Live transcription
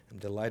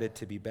delighted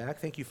to be back.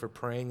 Thank you for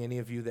praying, any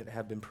of you that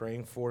have been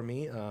praying for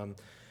me.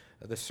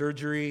 The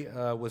surgery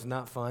was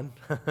not fun,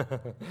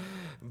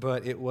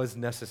 but it was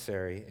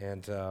necessary,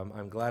 and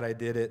I'm glad I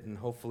did it, and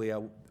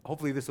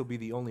hopefully this will be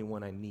the only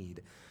one I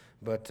need.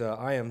 But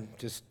I am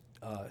just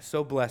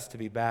so blessed to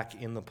be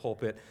back in the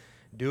pulpit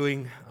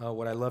doing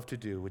what I love to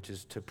do, which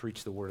is to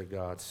preach the Word of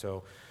God.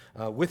 So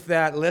with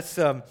that, let's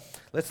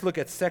look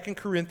at 2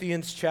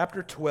 Corinthians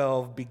chapter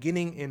 12,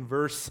 beginning in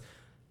verse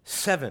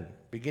 7.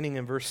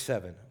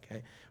 Okay?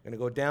 We're going to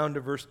go down to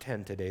verse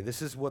 10 today.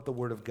 This is what the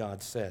Word of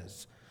God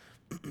says.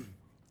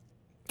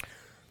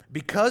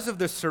 Because of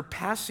the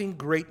surpassing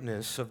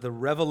greatness of the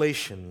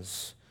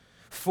revelations,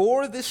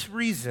 for this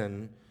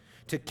reason,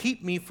 to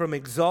keep me from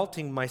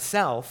exalting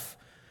myself,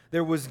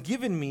 there was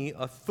given me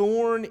a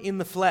thorn in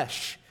the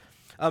flesh,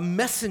 a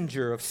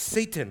messenger of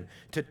Satan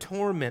to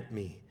torment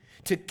me,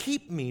 to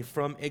keep me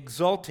from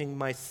exalting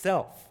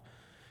myself.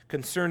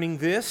 Concerning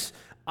this,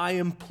 I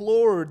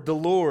implored the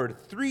Lord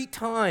 3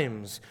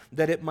 times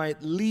that it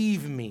might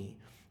leave me.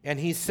 And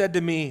he said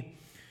to me,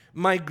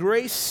 "My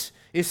grace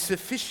is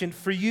sufficient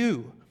for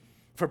you,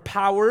 for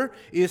power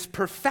is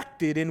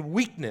perfected in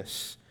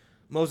weakness.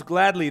 Most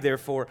gladly,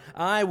 therefore,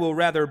 I will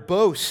rather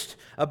boast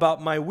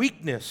about my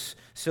weakness,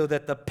 so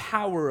that the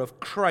power of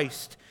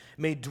Christ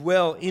may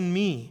dwell in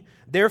me.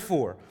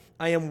 Therefore,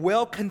 I am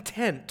well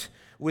content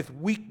with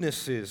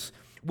weaknesses,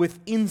 with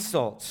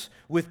insults,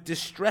 with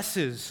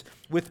distresses,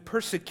 with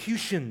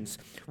persecutions,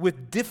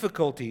 with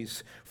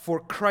difficulties, for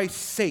Christ's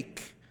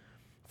sake.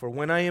 For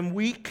when I am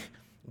weak,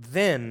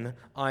 then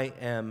I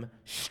am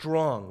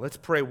strong." Let's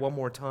pray one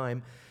more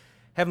time.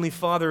 Heavenly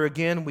Father,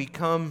 again, we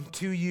come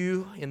to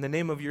you in the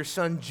name of your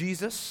Son,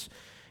 Jesus,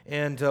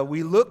 and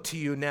we look to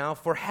you now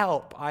for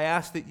help. I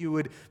ask that you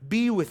would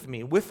be with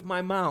me, with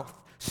my mouth,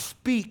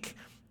 speak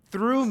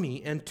through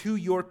me and to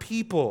your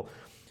people.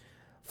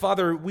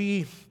 Father,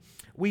 we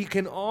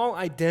can all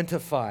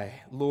identify,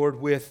 Lord,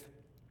 with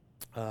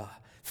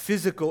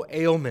physical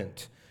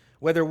ailment,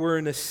 whether we're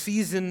in a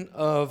season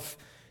of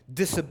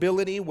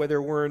disability,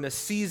 whether we're in a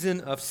season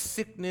of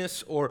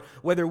sickness, or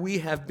whether we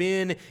have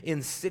been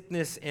in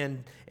sickness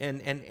and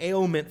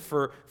ailment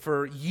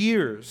for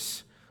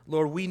years.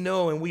 Lord, we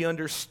know and we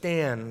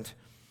understand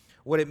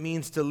what it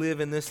means to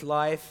live in this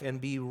life and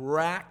be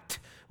racked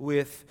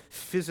with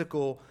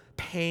physical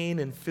pain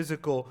and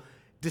physical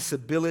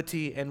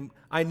disability, and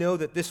I know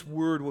that this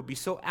word will be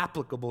so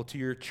applicable to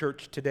your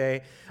church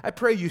today. I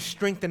pray you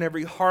strengthen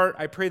every heart.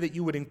 I pray that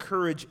you would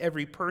encourage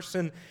every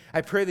person. I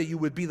pray that you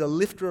would be the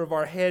lifter of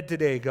our head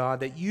today,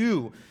 God, that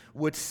you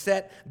would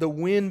set the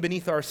wind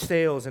beneath our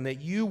sails, and that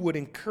you would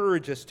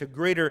encourage us to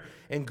greater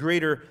and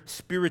greater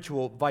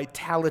spiritual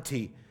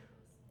vitality.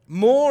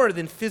 More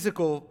than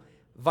physical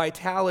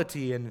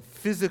vitality and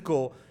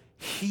physical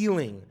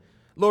healing.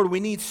 Lord,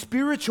 we need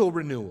spiritual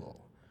renewal.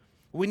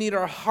 We need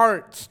our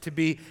hearts to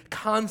be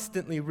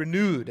constantly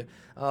renewed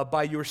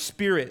by your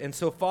Spirit. And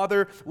so,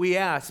 Father, we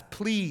ask,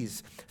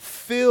 please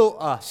fill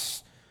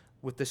us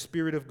with the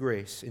Spirit of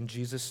grace. In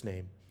Jesus'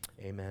 name,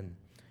 amen.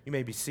 You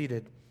may be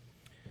seated.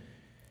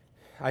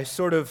 I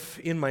sort of,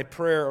 in my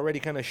prayer, already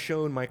kind of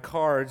shown my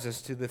cards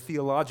as to the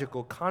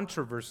theological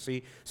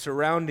controversy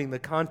surrounding the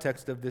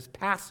context of this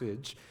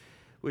passage,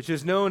 which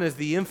is known as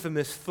the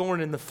infamous thorn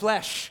in the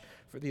flesh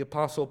for the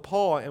Apostle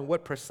Paul, and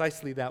what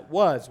precisely that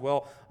was.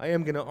 Well, I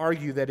am going to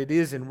argue that it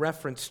is in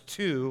reference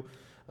to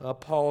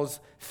Paul's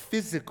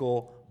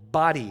physical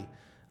body,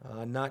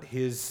 not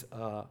his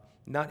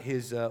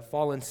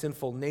fallen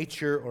sinful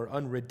nature or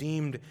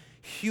unredeemed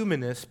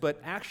humanness, but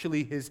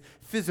actually his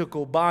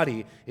physical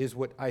body is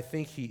what I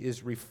think he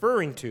is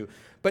referring to.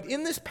 But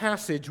in this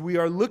passage, we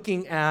are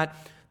looking at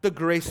the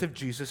grace of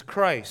Jesus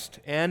Christ,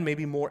 and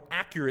maybe more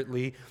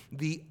accurately,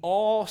 the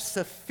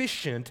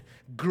all-sufficient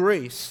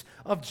grace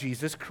of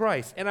Jesus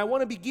Christ. And I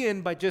want to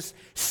begin by just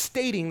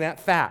stating that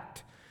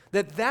fact,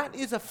 that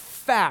is a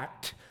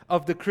fact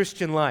of the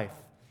Christian life.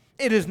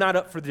 It is not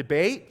up for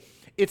debate.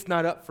 It's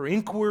not up for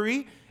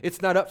inquiry.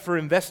 It's not up for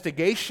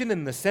investigation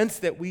in the sense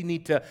that we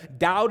need to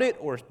doubt it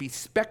or be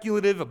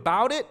speculative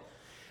about it.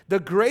 The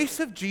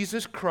grace of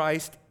Jesus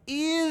Christ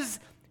is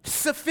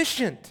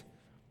sufficient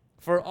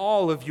for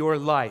all of your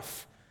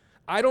life.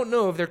 I don't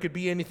know if there could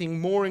be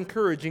anything more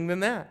encouraging than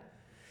that.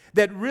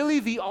 That really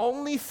the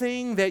only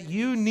thing that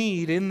you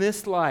need in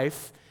this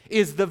life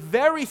is the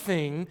very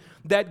thing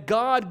that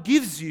God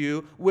gives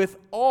you with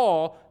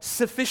all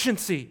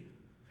sufficiency.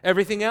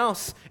 Everything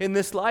else in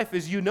this life,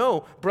 as you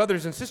know,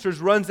 brothers and sisters,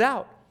 runs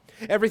out.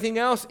 Everything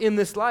else in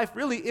this life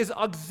really is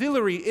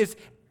auxiliary, is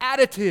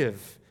additive.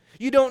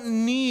 You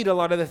don't need a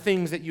lot of the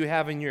things that you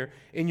have in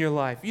your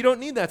life. You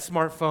don't need that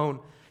smartphone.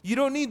 You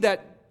don't need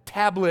that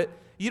tablet.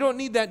 You don't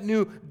need that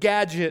new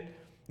gadget.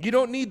 You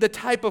don't need the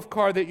type of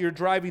car that you're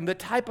driving, the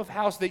type of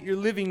house that you're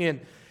living in.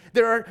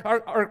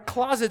 Our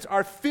closets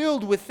are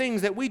filled with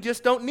things that we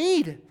just don't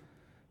need.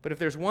 But if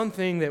there's one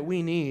thing that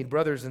we need,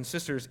 brothers and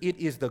sisters, it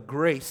is the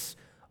grace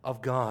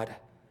of God.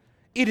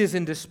 It is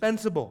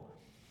indispensable.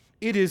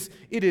 It is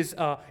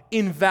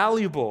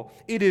invaluable.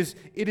 It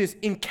is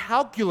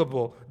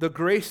incalculable, the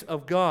grace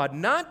of God,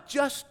 not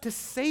just to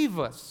save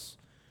us,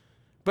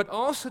 but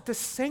also to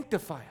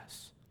sanctify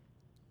us.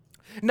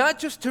 Not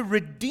just to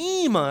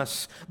redeem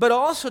us, but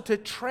also to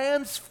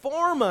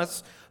transform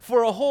us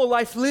for a whole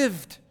life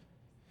lived.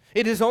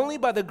 It is only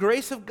by the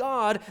grace of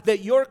God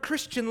that your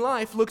Christian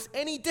life looks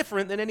any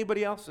different than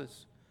anybody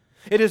else's.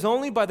 It is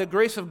only by the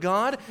grace of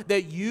God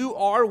that you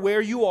are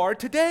where you are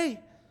today.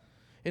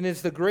 And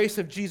it's the grace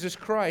of Jesus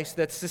Christ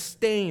that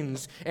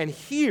sustains. And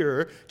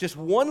here, just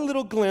one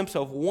little glimpse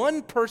of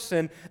one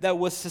person that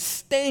was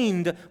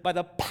sustained by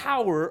the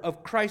power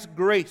of Christ's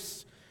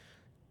grace.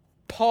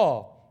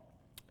 Paul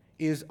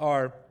is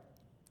our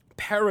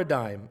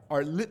paradigm,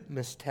 our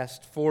litmus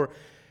test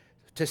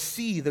to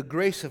see the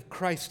grace of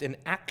Christ in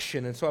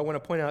action. And so I want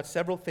to point out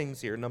several things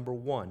here. Number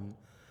one,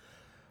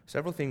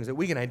 several things that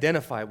we can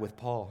identify with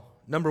Paul.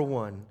 Number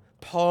one,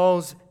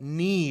 Paul's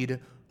need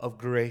of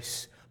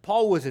grace.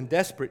 Paul was in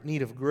desperate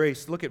need of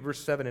grace. Look at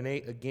verse 7 and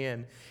 8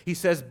 again. He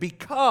says,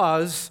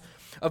 because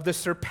of the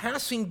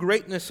surpassing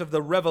greatness of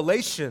the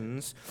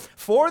revelations,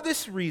 for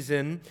this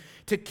reason,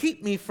 to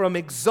keep me from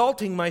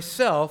exalting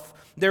myself,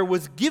 there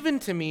was given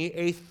to me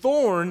a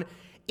thorn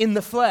in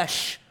the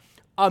flesh,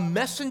 a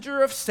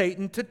messenger of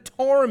Satan to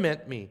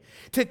torment me,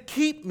 to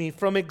keep me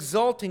from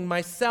exalting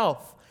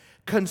myself.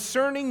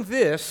 Concerning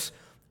this,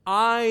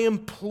 I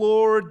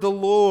implored the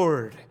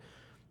Lord.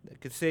 I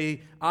could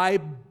say, I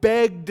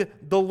begged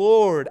the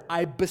Lord.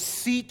 I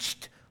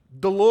beseeched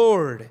the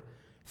Lord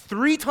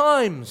 3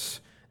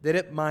 times that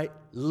it might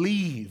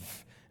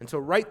leave. And so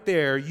right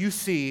there you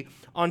see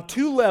on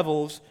 2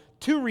 levels,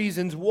 2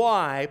 reasons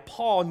why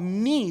Paul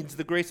needs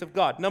the grace of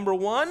God. Number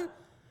 1,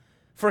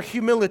 for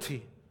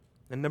humility.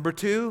 And number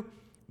 2,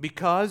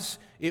 because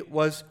it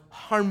was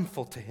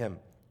harmful to him.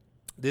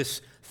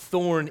 This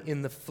thorn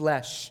in the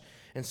flesh.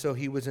 And so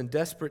he was in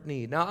desperate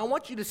need. Now, I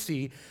want you to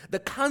see the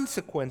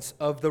consequence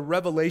of the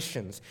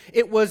revelations.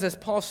 It was, as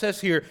Paul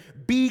says here,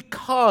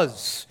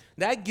 because.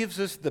 That gives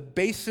us the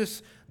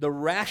basis, the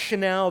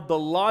rationale, the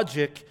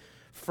logic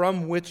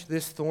from which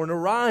this thorn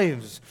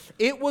arrives.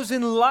 It was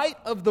in light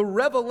of the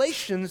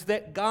revelations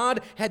that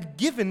God had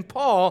given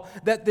Paul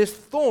that this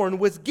thorn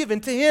was given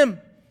to him.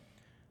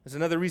 There's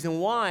another reason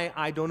why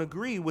I don't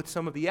agree with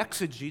some of the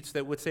exegetes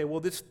that would say,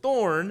 well, this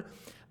thorn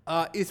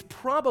is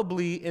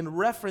probably in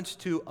reference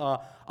to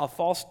a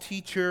false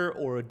teacher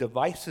or a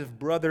divisive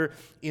brother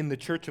in the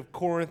church of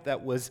Corinth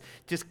that was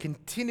just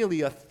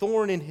continually a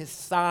thorn in his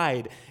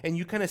side. And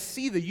you kind of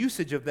see the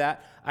usage of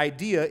that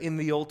idea in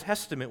the Old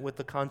Testament with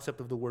the concept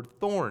of the word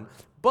thorn.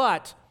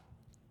 But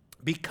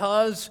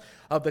because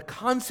of the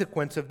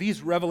consequence of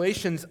these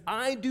revelations,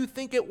 I do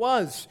think it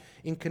was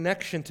in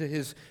connection to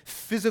his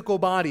physical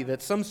body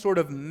that some sort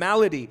of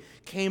malady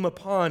came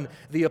upon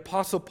the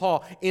Apostle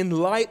Paul in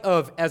light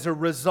of, as a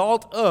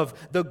result of,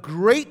 the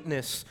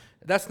greatness,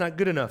 that's not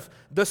good enough,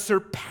 the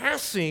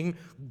surpassing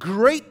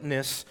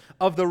greatness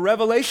of the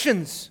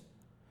revelations.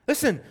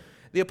 Listen,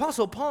 the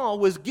Apostle Paul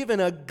was given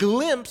a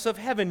glimpse of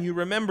heaven. You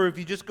remember, if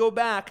you just go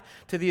back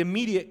to the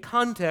immediate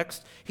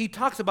context, he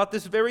talks about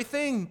this very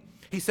thing.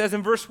 He says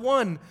in verse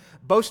 1,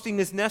 boasting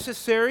is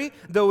necessary,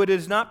 though it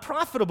is not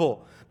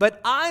profitable. But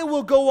I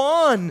will go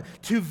on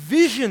to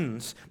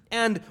visions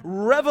and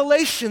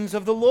revelations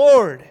of the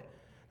Lord.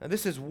 Now,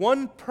 this is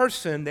one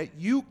person that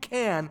you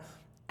can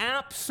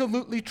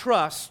absolutely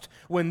trust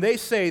when they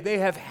say they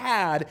have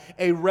had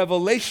a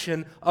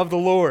revelation of the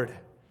Lord.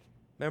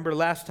 Remember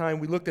last time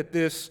we looked at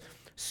this,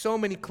 so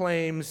many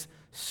claims,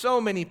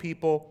 so many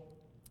people,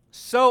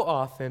 so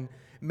often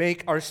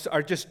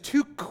are just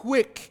too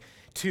quick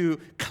to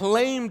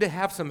claim to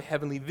have some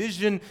heavenly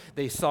vision.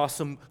 They saw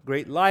some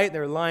great light.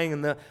 They're lying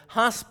in the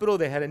hospital.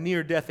 They had a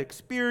near-death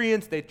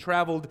experience. They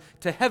traveled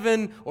to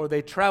heaven or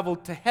they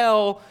traveled to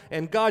hell.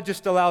 And God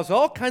just allows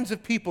all kinds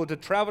of people to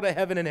travel to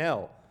heaven and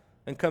hell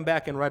and come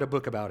back and write a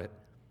book about it.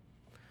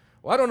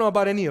 Well, I don't know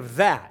about any of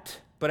that,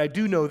 but I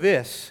do know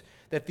this,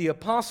 that the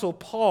Apostle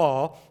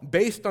Paul,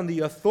 based on the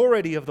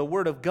authority of the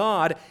Word of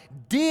God,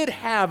 did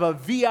have a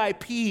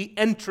VIP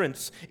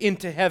entrance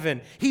into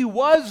heaven. He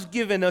was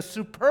given a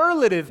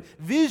superlative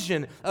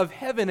vision of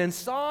heaven and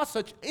saw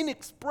such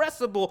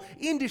inexpressible,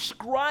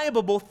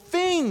 indescribable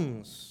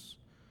things.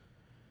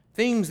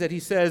 Things that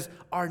he says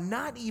are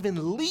not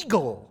even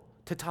legal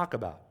to talk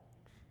about.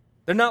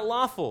 They're not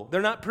lawful.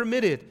 They're not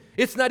permitted.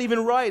 It's not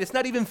even right. It's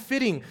not even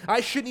fitting.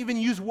 I shouldn't even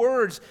use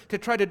words to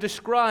try to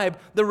describe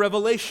the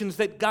revelations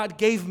that God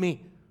gave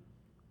me.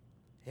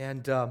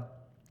 And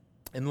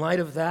in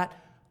light of that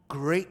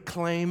great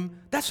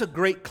claim, that's a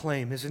great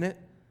claim, isn't it?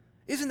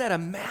 Isn't that a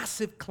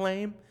massive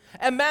claim?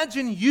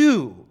 Imagine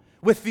you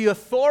with the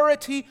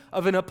authority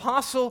of an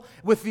apostle,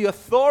 with the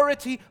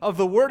authority of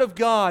the Word of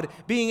God,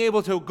 being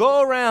able to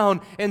go around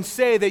and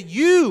say that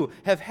you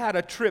have had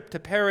a trip to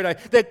paradise,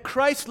 that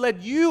Christ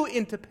led you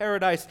into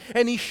paradise,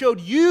 and He showed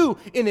you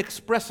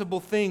inexpressible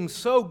things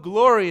so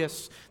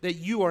glorious that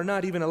you are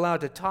not even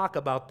allowed to talk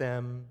about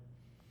them.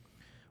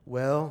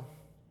 Well,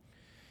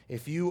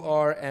 if you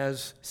are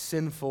as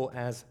sinful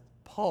as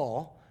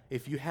Paul,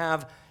 if you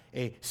have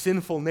a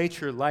sinful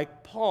nature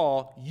like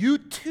Paul, you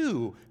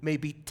too may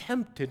be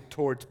tempted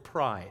towards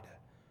pride.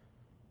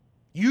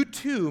 You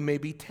too may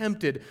be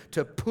tempted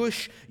to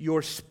push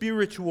your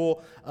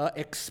spiritual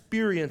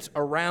experience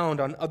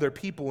around on other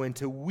people and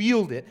to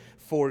wield it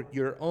for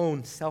your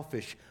own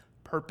selfish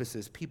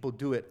purposes. People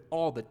do it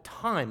all the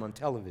time on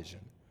television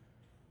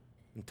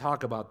and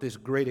talk about this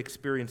great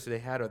experience they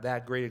had or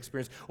that great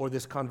experience or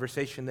this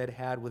conversation they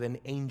had with an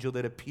angel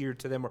that appeared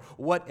to them or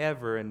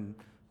whatever. And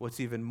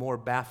what's even more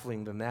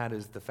baffling than that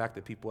is the fact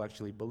that people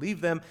actually believe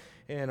them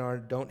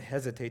and don't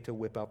hesitate to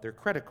whip out their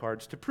credit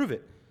cards to prove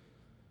it.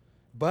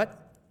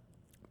 But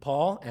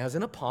Paul, as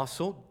an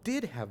apostle,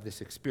 did have this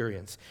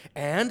experience.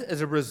 And as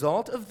a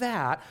result of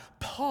that,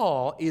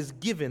 Paul is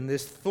given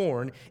this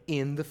thorn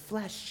in the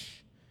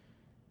flesh.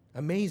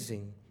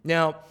 Amazing.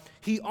 Now,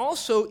 he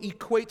also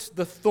equates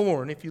the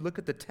thorn, if you look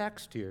at the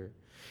text here,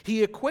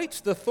 he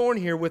equates the thorn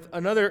here with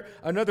another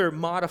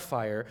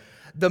modifier,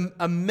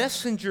 a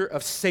messenger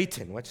of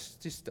Satan, which is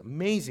just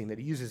amazing that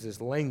he uses this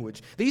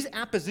language. These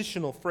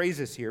appositional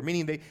phrases here,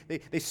 meaning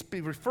they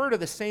refer to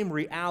the same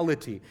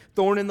reality.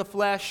 Thorn in the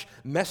flesh,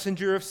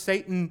 messenger of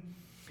Satan.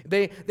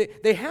 They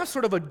have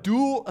sort of a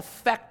dual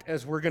effect,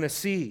 as we're going to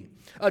see.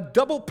 A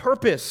double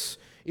purpose,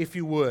 if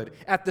you would.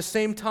 At the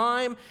same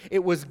time,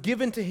 it was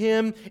given to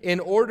him in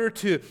order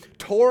to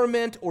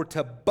torment or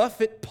to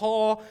buffet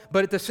Paul,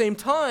 but at the same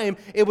time,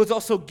 it was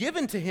also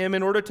given to him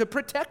in order to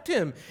protect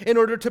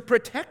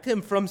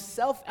him from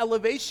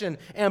self-elevation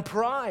and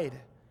pride.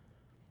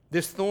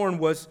 This thorn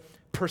was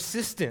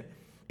persistent.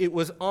 It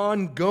was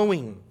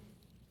ongoing.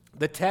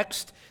 The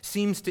text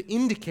seems to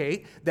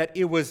indicate that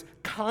it was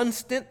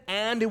constant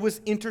and it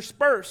was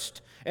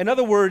interspersed. In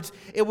other words,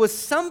 it was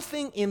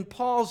something in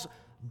Paul's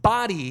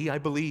body, I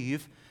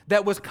believe,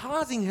 that was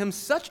causing him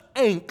such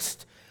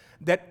angst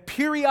that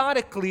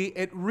periodically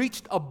it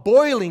reached a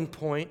boiling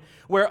point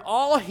where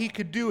all he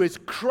could do is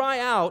cry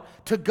out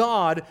to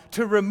God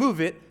to remove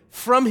it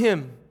from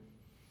him.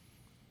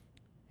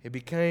 It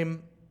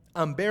became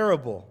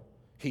unbearable.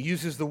 He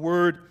uses the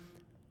word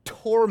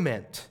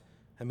torment.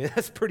 I mean,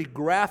 that's pretty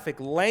graphic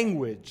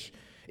language.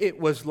 It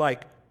was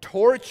like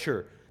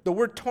torture. The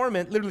word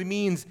torment literally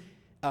means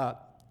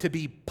to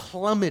be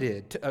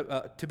plummeted,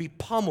 to be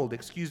pummeled,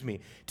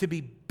 to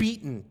be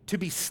beaten, to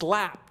be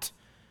slapped.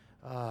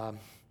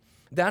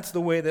 That's the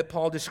way that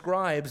Paul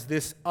describes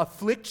this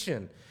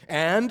affliction.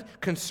 And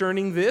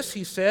concerning this,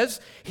 he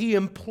says, he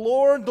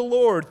implored the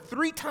Lord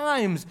 3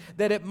 times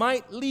that it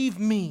might leave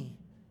me.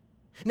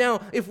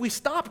 Now, if we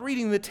stop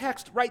reading the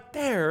text right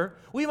there,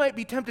 we might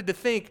be tempted to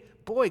think,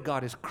 boy,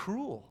 God is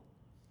cruel.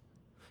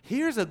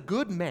 Here's a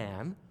good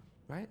man,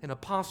 right? An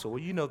apostle. Well,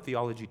 you know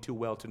theology too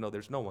well to know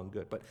there's no one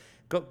good, but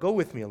go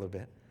with me a little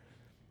bit.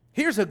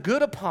 Here's a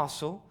good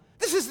apostle.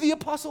 This is the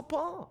Apostle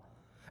Paul.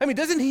 I mean,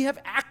 doesn't he have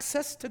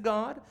access to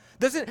God?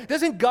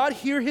 Doesn't God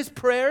hear his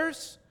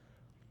prayers?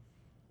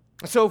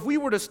 So if we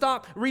were to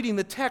stop reading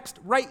the text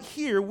right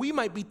here, we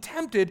might be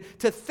tempted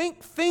to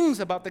think things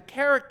about the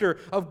character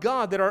of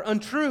God that are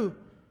untrue.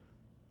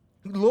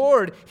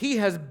 Lord, he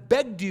has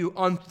begged you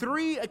on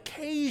 3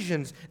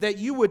 occasions that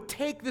you would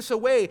take this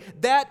away,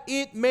 that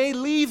it may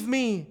leave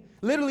me.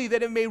 Literally,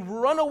 that it may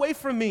run away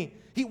from me.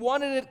 He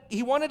wanted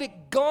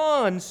it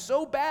gone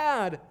so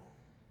bad.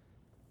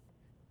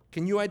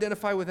 Can you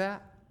identify with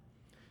that?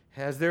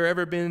 Has there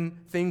ever been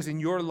things in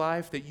your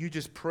life that you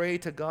just pray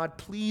to God,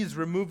 please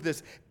remove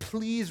this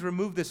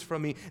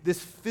from me, this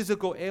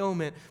physical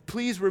ailment,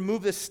 please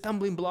remove this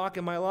stumbling block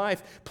in my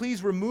life,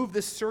 please remove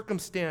this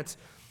circumstance,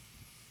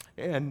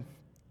 and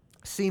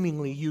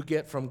seemingly you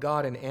get from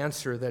God an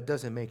answer that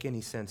doesn't make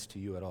any sense to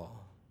you at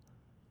all.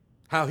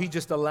 How he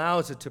just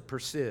allows it to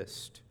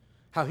persist,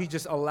 how he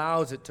just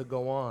allows it to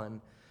go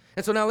on.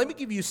 And so now let me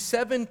give you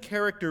 7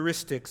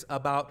 characteristics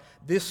about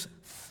this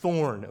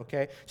thorn,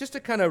 okay? Just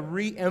to kind of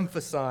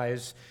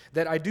re-emphasize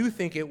that I do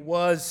think it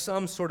was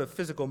some sort of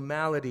physical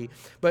malady.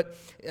 But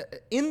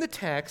in the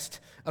text,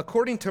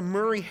 according to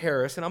Murray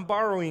Harris, and I'm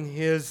borrowing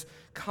his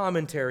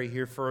commentary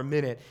here for a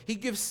minute, he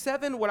gives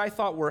 7 what I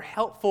thought were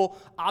helpful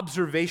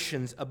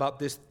observations about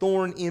this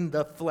thorn in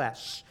the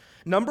flesh.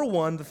 Number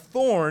 1, the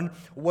thorn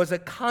was a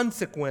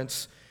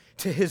consequence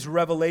to his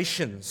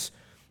revelations.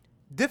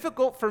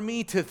 Difficult for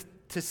me to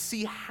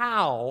see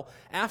how,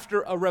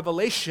 after a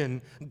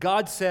revelation,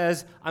 God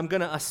says, I'm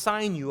going to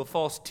assign you a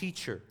false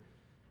teacher.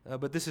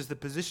 But this is the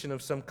position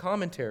of some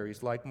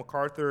commentaries, like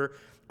MacArthur.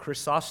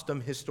 Chrysostom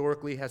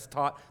historically has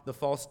taught the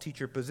false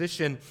teacher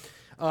position.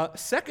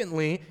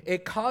 Secondly,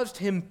 it caused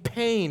him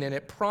pain, and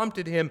it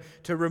prompted him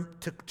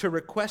to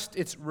request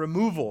its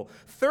removal.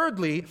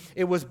 Thirdly,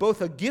 it was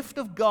both a gift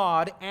of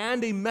God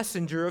and a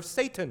messenger of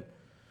Satan.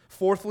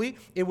 Fourthly,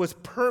 it was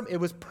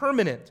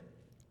permanent.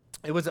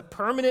 It was a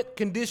permanent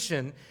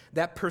condition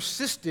that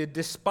persisted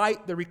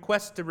despite the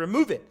request to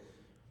remove it.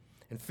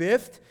 And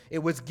fifth, it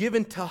was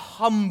given to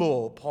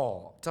humble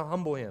Paul, to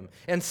humble him.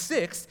 And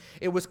sixth,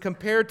 it was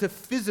compared to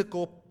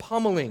physical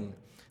pummeling.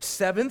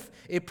 Seventh,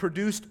 it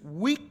produced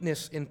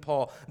weakness in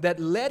Paul that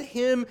led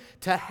him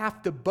to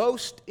have to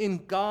boast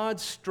in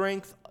God's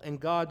strength and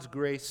God's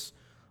grace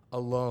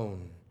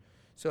alone.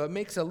 So it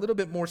makes a little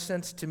bit more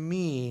sense to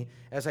me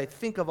as I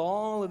think of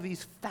all of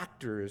these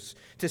factors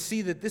to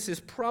see that this is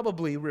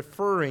probably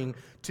referring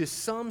to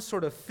some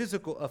sort of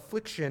physical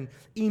affliction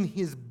in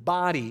his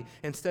body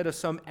instead of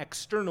some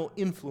external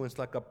influence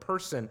like a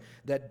person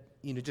that,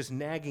 just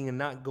nagging and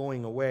not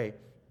going away.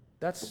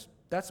 That's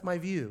my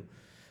view.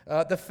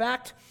 The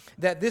fact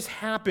that this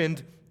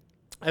happened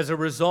as a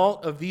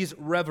result of these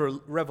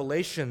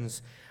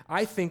revelations,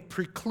 I think,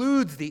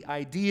 precludes the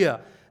idea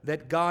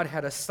that God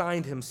had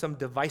assigned him some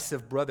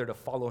divisive brother to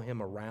follow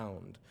him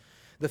around.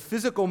 The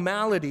physical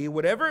malady,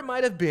 whatever it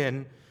might have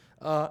been,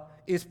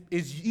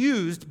 is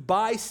used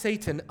by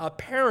Satan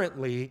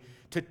apparently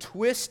to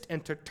twist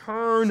and to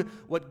turn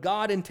what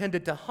God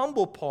intended to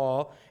humble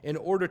Paul in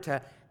order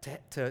to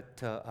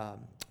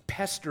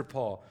pester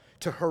Paul,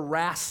 to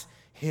harass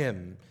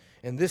him.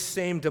 And this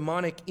same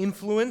demonic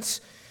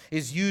influence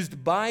is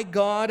used by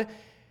God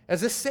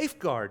as a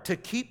safeguard to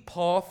keep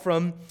Paul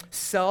from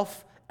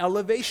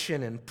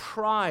self-elevation and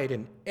pride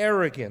and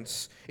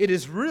arrogance. It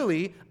is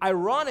really,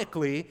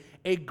 ironically,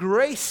 a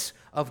grace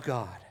of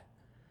God.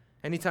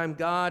 Anytime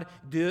God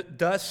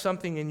does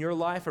something in your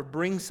life or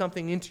brings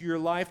something into your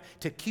life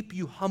to keep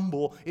you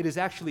humble, it is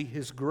actually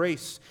His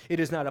grace. It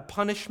is not a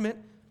punishment.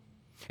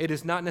 It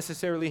is not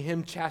necessarily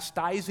Him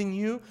chastising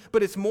you,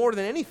 but it's more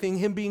than anything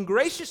Him being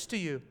gracious to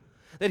you.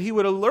 That He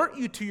would alert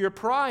you to your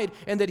pride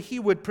and that He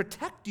would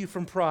protect you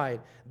from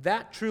pride.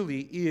 That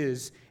truly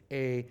is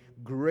a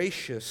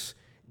gracious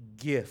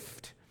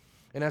gift.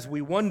 And as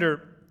we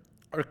wonder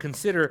or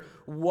consider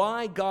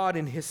why God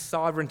in His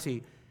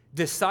sovereignty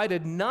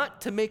decided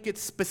not to make it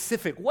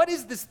specific. What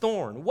is this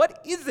thorn?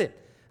 What is it?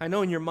 I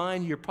know in your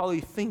mind you're probably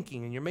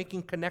thinking and you're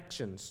making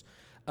connections.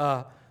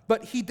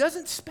 But He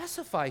doesn't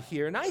specify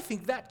here, and I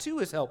think that too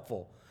is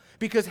helpful.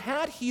 Because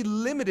had He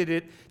limited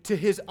it to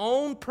His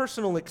own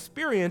personal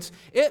experience,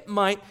 it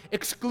might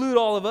exclude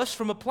all of us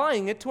from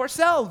applying it to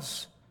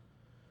ourselves.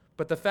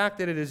 But the fact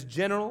that it is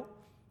general,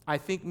 I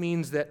think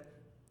means that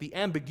the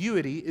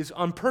ambiguity is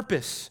on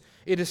purpose.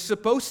 It is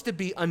supposed to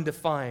be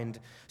undefined,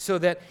 so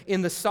that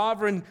in the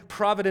sovereign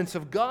providence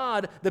of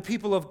God, the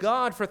people of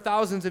God for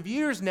thousands of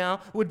years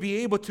now would be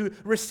able to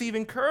receive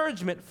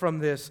encouragement from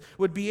this,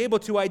 would be able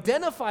to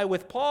identify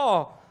with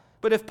Paul.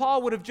 But if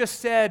Paul would have just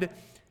said,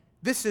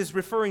 this is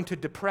referring to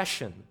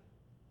depression,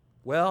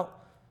 well,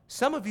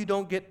 some of you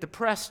don't get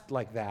depressed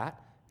like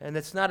that, and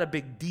it's not a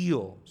big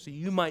deal, so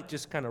you might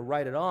just kind of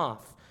write it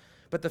off.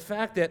 But the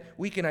fact that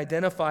we can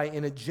identify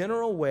in a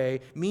general way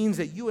means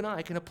that you and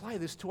I can apply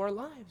this to our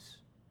lives.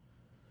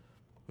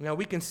 Now,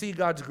 we can see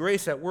God's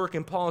grace at work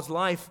in Paul's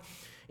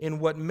life in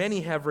what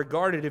many have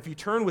regarded, if you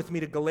turn with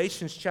me to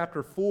Galatians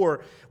chapter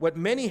 4, what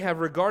many have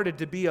regarded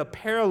to be a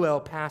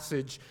parallel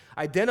passage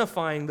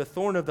identifying the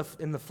thorn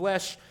in the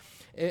flesh,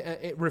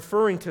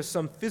 referring to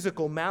some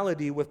physical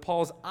malady with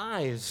Paul's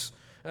eyes.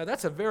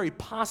 That's a very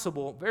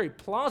possible, very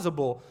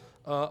plausible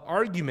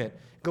argument.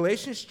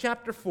 Galatians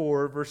chapter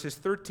 4, verses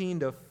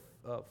 13 to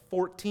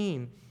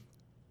 14.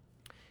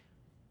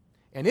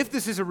 And if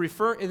this is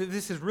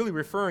really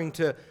referring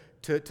to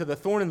the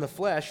thorn in the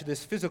flesh,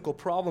 this physical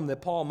problem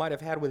that Paul might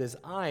have had with his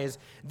eyes,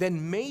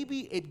 then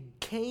maybe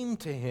it came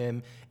to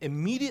him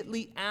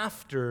immediately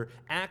after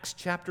Acts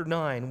chapter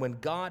 9, when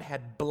God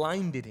had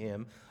blinded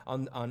him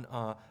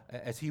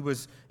as he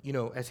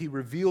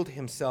revealed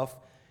Himself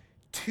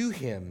to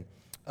him.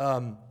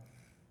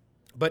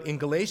 But in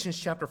Galatians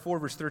chapter 4,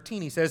 verse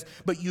 13, he says,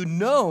 "But you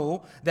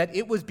know that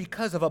it was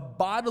because of a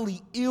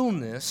bodily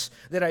illness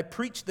that I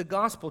preached the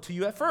gospel to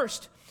you at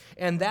first.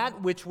 And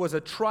that which was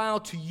a trial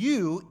to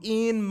you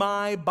in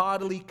my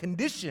bodily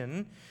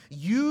condition,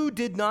 you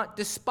did not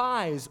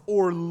despise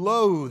or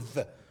loathe."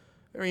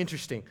 Very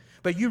interesting.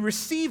 "But you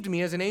received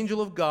me as an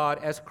angel of God,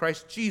 as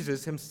Christ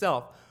Jesus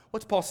Himself."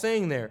 What's Paul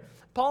saying there?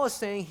 Paul is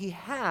saying he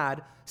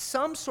had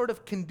some sort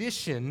of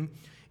condition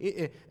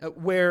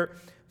where,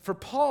 for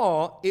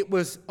Paul, it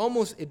was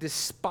almost a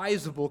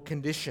despisable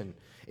condition.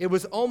 It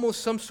was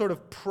almost some sort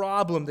of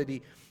problem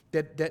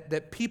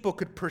that people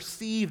could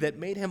perceive that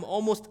made him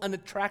almost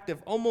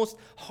unattractive, almost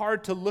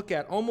hard to look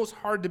at, almost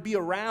hard to be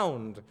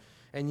around.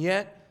 And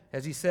yet,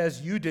 as he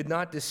says, you did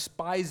not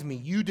despise me,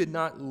 you did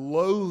not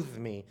loathe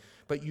me,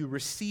 but you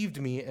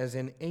received me as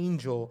an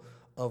angel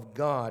of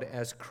God,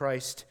 as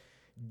Christ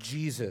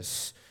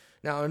Jesus.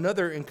 Now,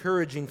 another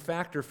encouraging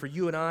factor for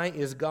you and I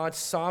is God's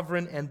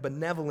sovereign and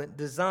benevolent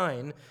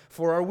design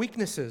for our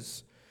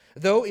weaknesses.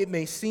 Though it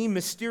may seem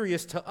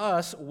mysterious to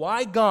us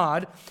why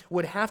God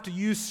would have to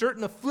use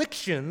certain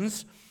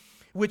afflictions,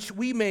 which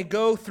we may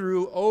go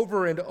through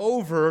over and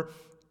over,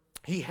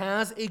 He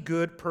has a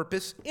good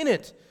purpose in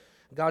it.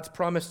 God's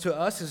promise to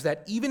us is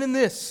that even in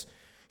this,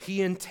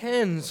 He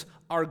intends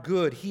our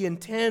good. He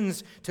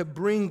intends to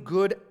bring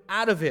good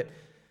out of it,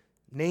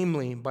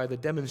 namely by the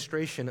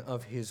demonstration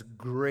of His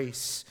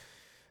grace.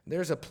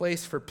 There's a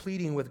place for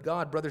pleading with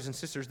God, brothers and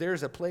sisters.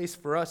 There's a place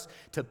for us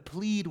to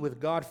plead with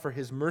God for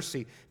his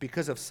mercy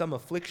because of some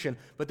affliction.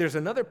 But there's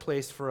another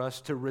place for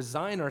us to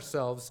resign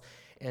ourselves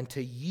and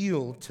to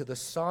yield to the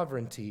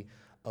sovereignty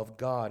of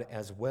God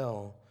as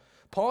well.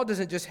 Paul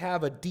doesn't just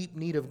have a deep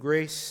need of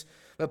grace,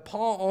 but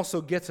Paul also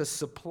gets a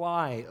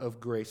supply of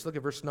grace. Look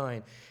at verse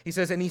 9. He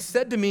says, "And he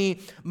said to me,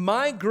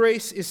 my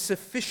grace is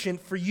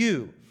sufficient for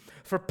you,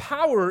 for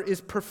power is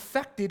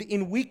perfected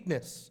in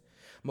weakness.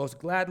 Most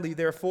gladly,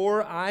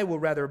 therefore, I will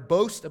rather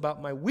boast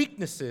about my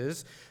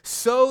weaknesses,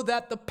 so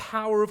that the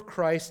power of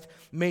Christ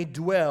may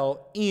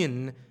dwell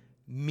in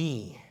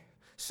me."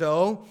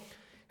 So,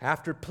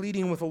 after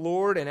pleading with the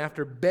Lord and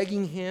after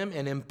begging him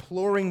and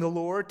imploring the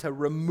Lord to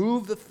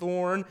remove the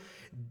thorn,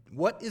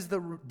 what is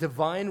the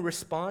divine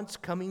response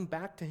coming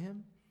back to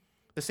him?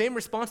 The same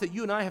response that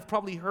you and I have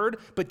probably heard,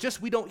 but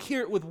just we don't hear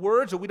it with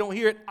words or we don't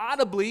hear it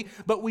audibly,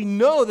 but we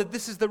know that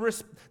this is the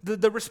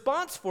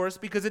response for us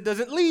because it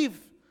doesn't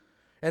leave.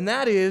 And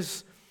that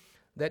is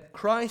that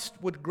Christ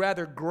would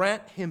rather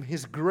grant him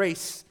his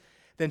grace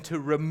than to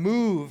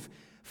remove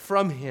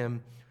from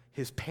him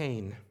his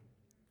pain.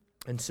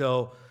 And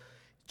so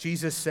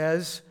Jesus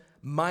says,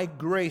 my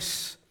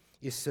grace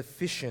is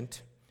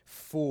sufficient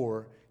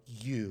for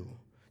you.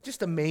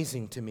 Just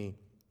amazing to me.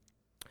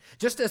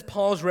 Just as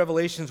Paul's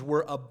revelations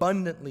were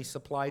abundantly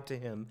supplied to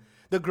him,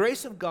 the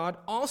grace of God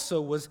also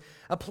was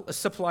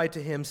supplied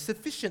to him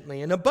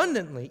sufficiently and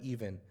abundantly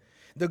even.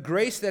 The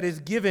grace that is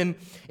given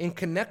in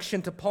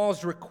connection to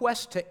Paul's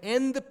request to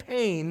end the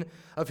pain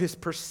of his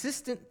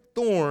persistent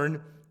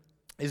thorn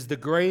is the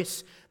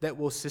grace that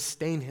will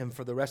sustain him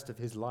for the rest of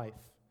his life.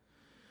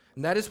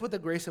 And that is what the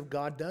grace of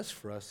God does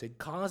for us. It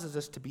causes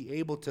us to be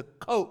able to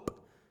cope.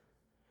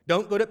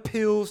 Don't go to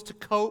pills to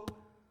cope.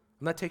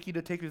 I'm not taking you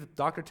to take, if the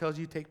doctor tells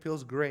you to take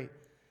pills, great.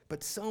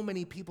 But so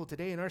many people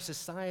today in our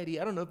society,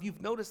 I don't know if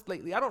you've noticed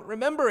lately, I don't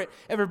remember it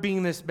ever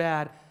being this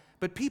bad,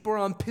 but people are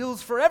on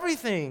pills for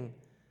everything.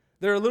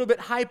 They're a little bit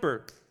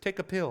hyper, take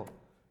a pill.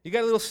 You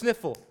got a little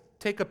sniffle,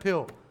 take a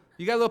pill.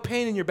 You got a little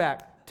pain in your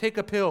back, take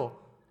a pill.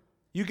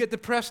 You get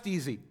depressed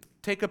easy,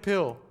 take a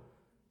pill.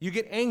 You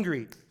get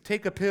angry,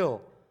 take a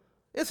pill.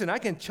 Listen,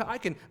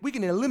 we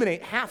can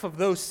eliminate half of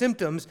those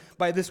symptoms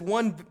by this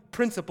one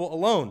principle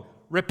alone.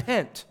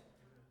 Repent.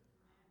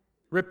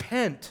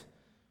 Repent.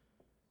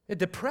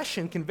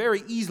 Depression can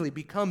very easily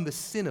become the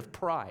sin of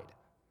pride.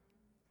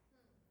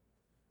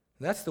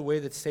 That's the way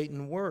that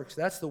Satan works.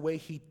 That's the way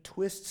he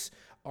twists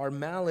our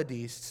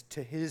maladies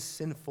to his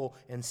sinful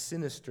and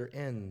sinister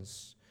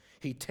ends.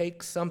 He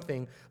takes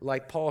something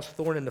like Paul's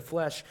thorn in the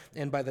flesh,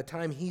 and by the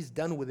time he's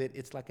done with it,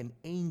 it's like an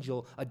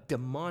angel, a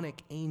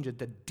demonic angel,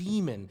 the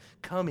demon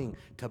coming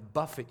to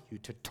buffet you,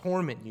 to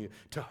torment you,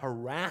 to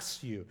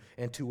harass you,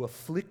 and to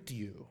afflict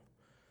you.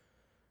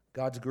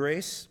 God's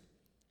grace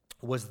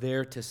was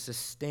there to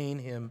sustain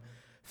him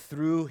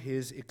through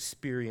his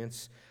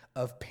experience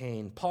of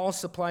pain. Paul's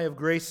supply of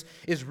grace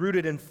is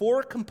rooted in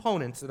 4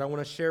 components that I want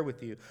to share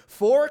with you.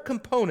 4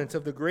 components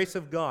of the grace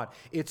of God: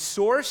 its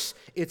source,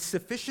 its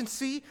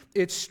sufficiency,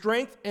 its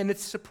strength, and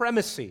its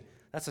supremacy.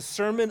 That's a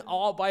sermon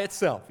all by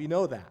itself. You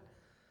know that.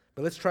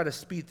 But let's try to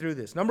speed through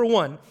this. Number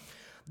 1,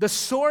 the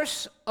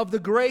source of the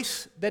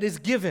grace that is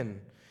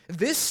given.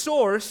 This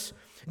source,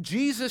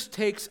 Jesus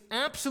takes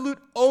absolute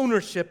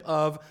ownership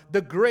of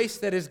the grace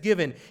that is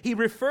given. He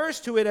refers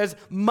to it as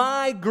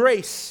my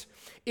grace.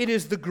 It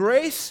is the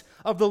grace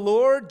of the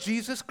Lord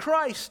Jesus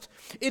Christ.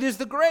 It is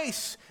the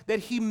grace that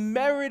he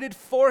merited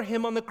for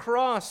him on the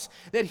cross,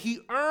 that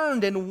he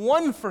earned and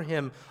won for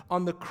him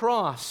on the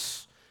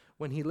cross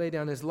when he laid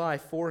down his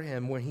life for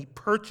him, when he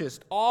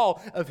purchased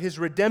all of his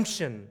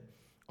redemption,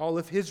 all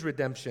of his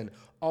redemption,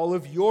 all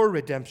of your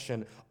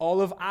redemption, all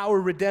of our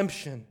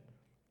redemption.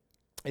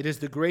 It is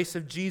the grace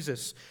of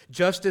Jesus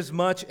just as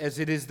much as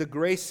it is the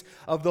grace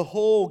of the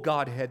whole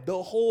Godhead,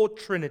 the whole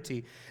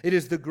Trinity. It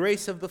is the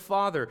grace of the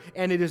Father,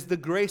 and it is the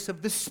grace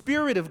of the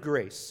Spirit of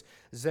grace.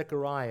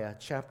 Zechariah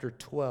chapter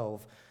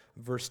 12,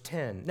 verse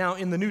 10. Now,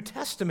 in the New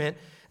Testament,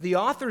 the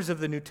authors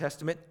of the New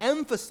Testament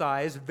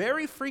emphasize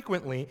very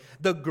frequently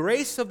the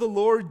grace of the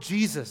Lord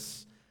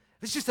Jesus.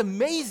 It's just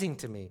amazing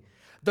to me.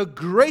 The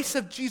grace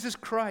of Jesus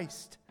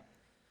Christ.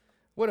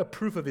 What a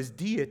proof of his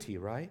deity,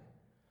 right?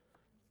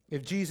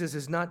 If Jesus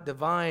is not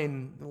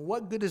divine,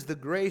 what good is the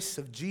grace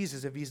of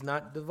Jesus if he's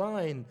not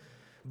divine?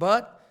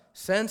 But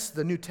since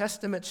the New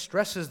Testament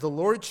stresses the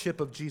lordship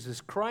of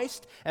Jesus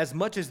Christ as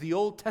much as the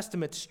Old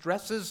Testament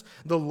stresses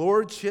the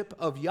lordship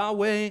of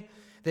Yahweh,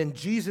 then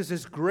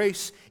Jesus'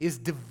 grace is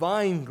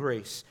divine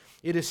grace.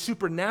 It is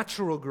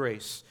supernatural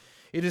grace.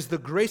 It is the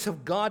grace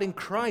of God in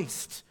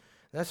Christ.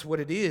 That's what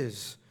it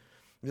is.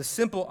 The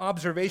simple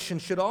observation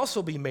should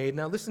also be made.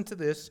 Now listen to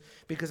this,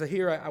 because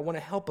here I want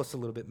to help us a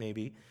little bit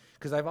maybe,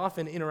 because I've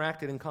often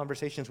interacted in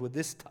conversations with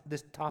this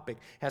topic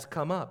has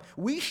come up.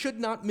 We should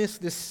not miss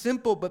this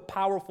simple but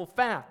powerful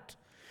fact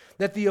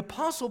that the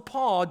Apostle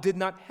Paul did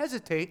not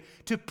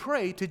hesitate to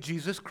pray to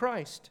Jesus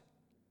Christ.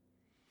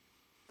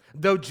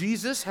 Though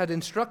Jesus had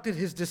instructed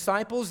his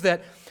disciples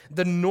that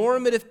the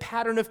normative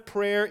pattern of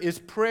prayer is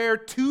prayer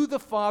to the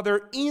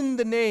Father in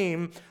the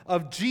name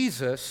of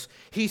Jesus,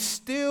 he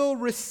still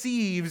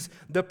receives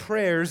the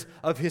prayers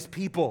of his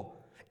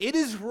people. It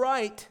is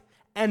right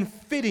and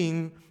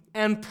fitting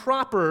and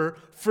proper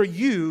for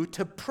you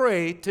to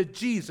pray to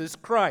Jesus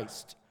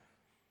Christ.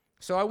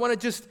 So I want to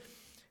just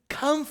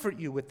comfort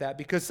you with that,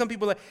 because some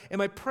people are like, am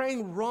I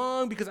praying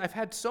wrong? Because I've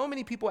had so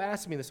many people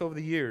ask me this over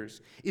the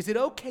years. Is it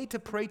okay to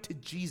pray to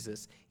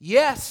Jesus?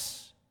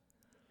 Yes.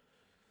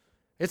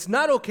 It's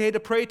not okay to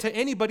pray to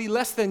anybody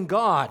less than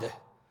God.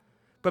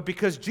 But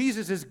because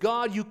Jesus is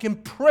God, you can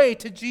pray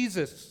to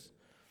Jesus.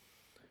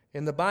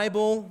 In the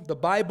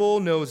Bible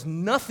knows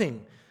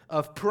nothing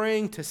of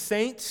praying to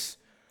saints.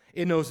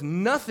 It knows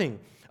nothing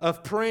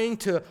of praying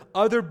to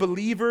other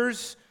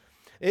believers.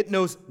 It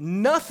knows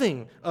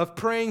nothing of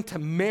praying to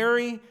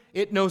Mary.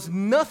 It knows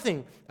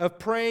nothing of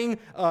praying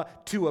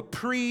to a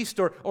priest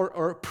or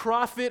a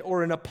prophet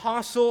or an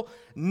apostle.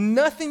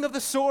 Nothing of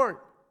the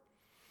sort.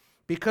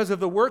 Because of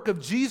the work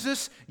of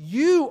Jesus,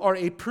 you are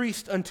a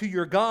priest unto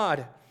your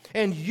God.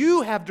 And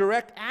you have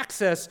direct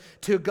access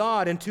to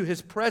God and to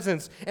his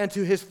presence and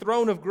to his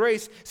throne of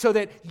grace so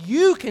that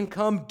you can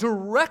come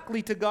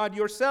directly to God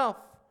yourself.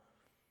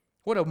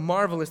 What a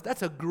marvelous,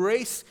 that's a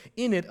grace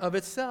in it of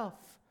itself.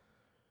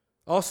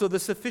 Also the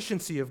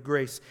sufficiency of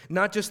grace,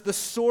 not just the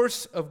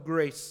source of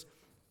grace,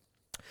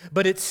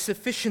 but its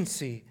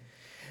sufficiency.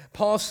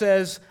 Paul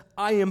says,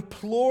 I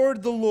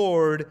implored the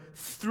Lord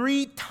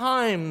 3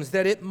 times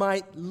that it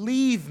might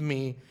leave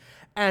me,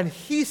 and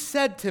he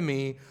said to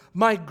me,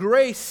 my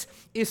grace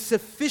is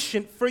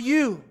sufficient for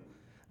you.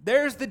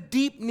 There's the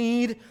deep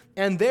need,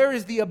 and there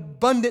is the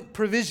abundant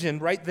provision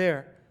right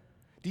there.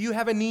 Do you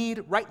have a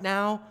need right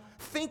now?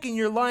 Think in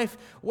your life,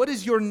 what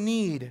is your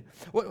need?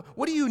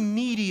 What are you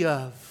needy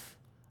of?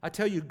 I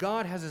tell you,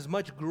 God has as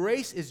much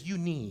grace as you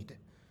need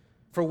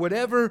for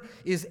whatever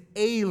is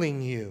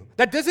ailing you.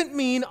 That doesn't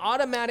mean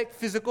automatic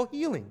physical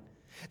healing.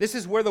 This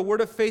is where the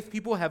Word of Faith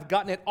people have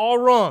gotten it all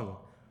wrong.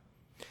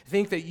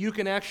 Think that you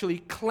can actually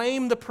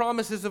claim the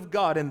promises of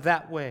God in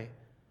that way.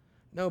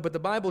 No, but the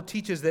Bible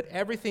teaches that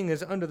everything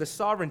is under the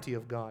sovereignty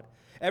of God.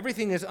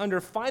 Everything is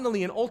under,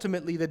 finally and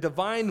ultimately, the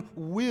divine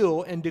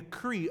will and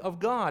decree of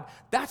God.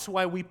 That's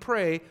why we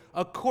pray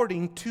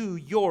according to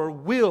your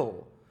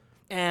will.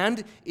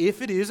 And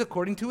if it is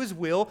according to his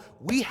will,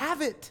 we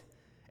have it.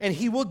 And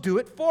he will do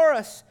it for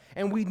us.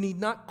 And we need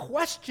not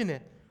question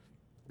it,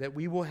 that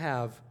we will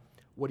have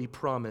what he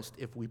promised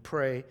if we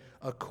pray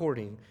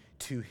according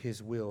to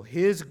his will.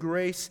 His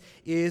grace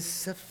is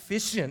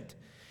sufficient.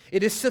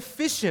 It is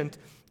sufficient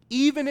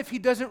even if he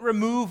doesn't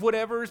remove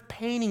whatever is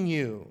paining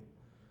you.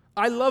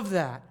 I love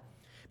that.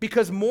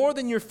 Because more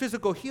than your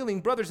physical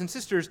healing, brothers and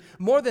sisters,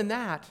 more than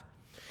that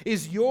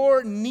is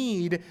your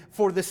need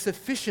for the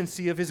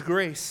sufficiency of his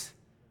grace.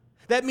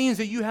 That means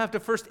that you have to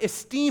first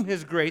esteem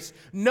his grace,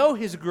 know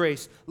his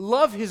grace,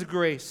 love his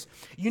grace.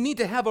 You need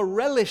to have a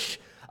relish,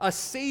 a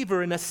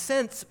savor, and a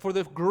sense for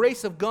the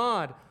grace of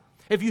God.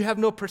 If you have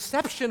no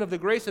perception of the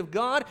grace of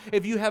God,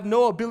 if you have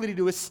no ability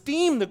to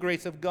esteem the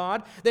grace of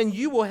God, then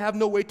you will have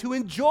no way to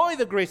enjoy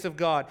the grace of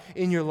God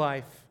in your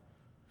life.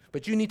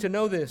 But you need to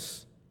know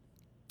this,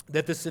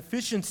 that the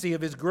sufficiency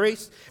of his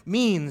grace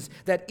means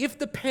that if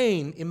the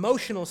pain,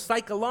 emotional,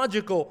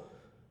 psychological,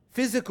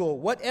 physical,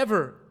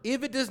 whatever,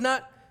 if it does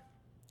not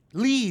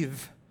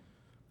leave,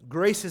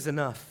 grace is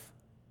enough.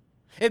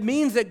 It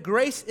means that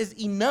grace is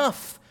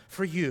enough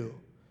for you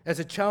as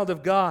a child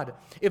of God.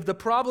 If the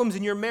problems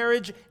in your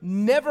marriage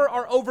never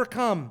are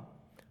overcome,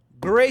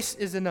 grace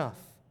is enough.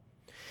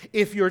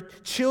 If your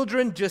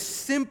children just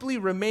simply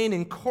remain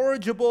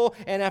incorrigible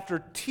and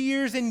after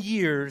tears and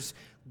years,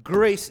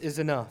 grace is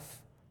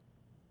enough.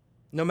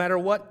 No matter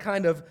what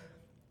kind of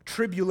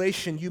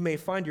tribulation you may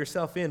find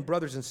yourself in,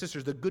 brothers and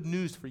sisters, the good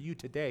news for you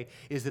today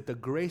is that the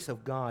grace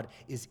of God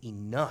is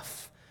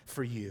enough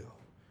for you.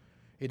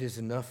 It is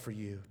enough for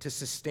you to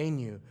sustain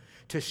you,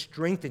 to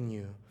strengthen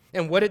you.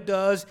 And what it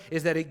does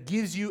is that it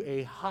gives you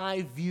a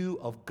high view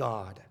of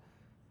God.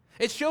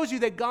 It shows you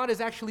that God is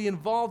actually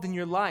involved in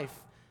your life.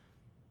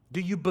 Do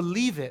you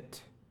believe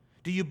it?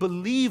 Do you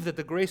believe that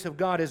the grace of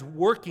God is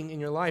working in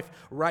your life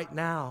right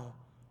now?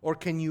 Or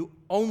can you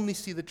only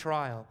see the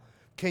trial?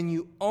 Can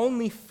you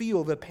only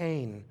feel the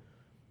pain?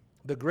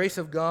 The grace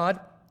of God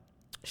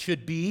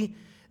should be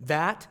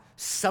that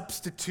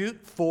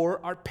substitute for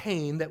our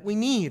pain that we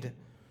need.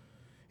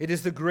 It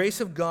is the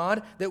grace of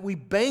God that we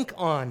bank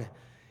on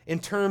in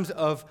terms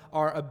of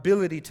our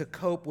ability to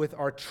cope with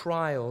our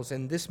trials.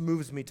 And this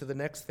moves me to the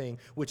next thing,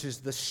 which is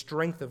the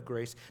strength of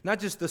grace. Not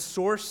just the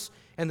source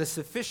and the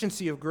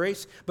sufficiency of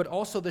grace, but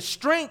also the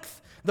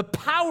strength, the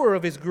power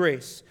of his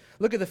grace.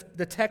 Look at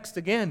the text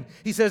again.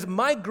 He says,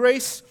 my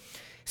grace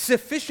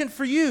sufficient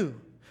for you,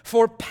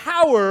 for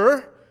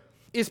power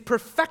is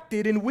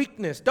perfected in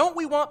weakness. Don't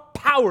we want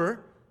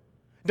power?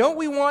 Don't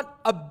we want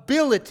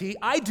ability?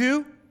 I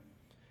do.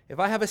 If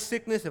I have a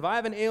sickness, if I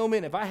have an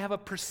ailment, if I have a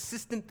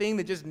persistent thing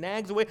that just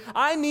nags away,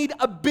 I need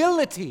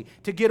ability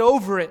to get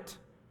over it.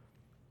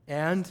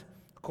 And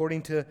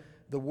According to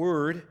the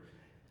word,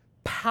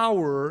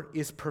 power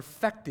is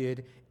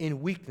perfected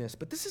in weakness.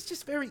 But this is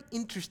just very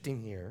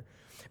interesting here,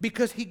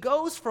 because he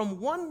goes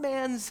from one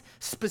man's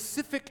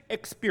specific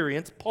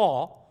experience,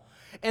 Paul,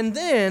 and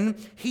then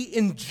he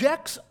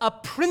injects a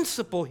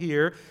principle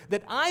here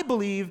that I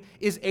believe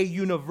is a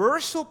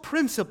universal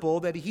principle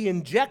that he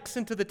injects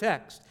into the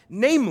text.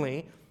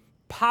 Namely,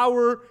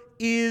 power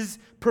is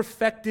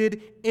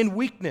perfected in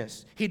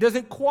weakness. He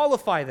doesn't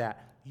qualify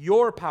that.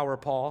 Your power,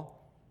 Paul.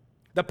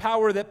 The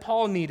power that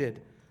Paul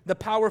needed. The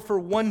power for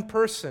one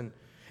person.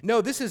 No,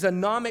 this is a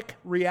nomic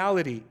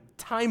reality.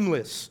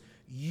 Timeless.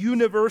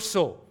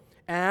 Universal.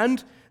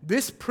 And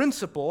this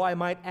principle, I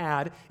might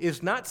add,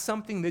 is not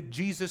something that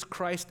Jesus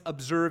Christ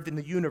observed in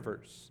the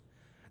universe.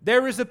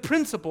 There is a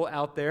principle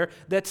out there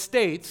that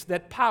states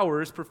that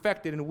power is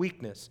perfected in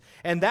weakness.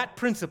 And that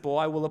principle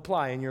I will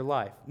apply in your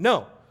life.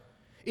 No,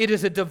 it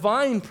is a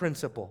divine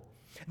principle.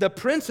 The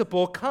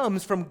principle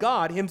comes from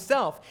God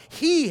himself.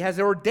 He has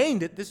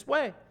ordained it this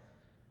way,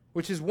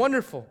 which is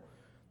wonderful.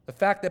 The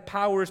fact that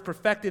power is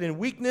perfected in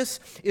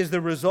weakness is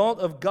the result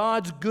of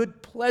God's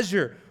good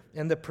pleasure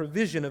and the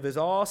provision of his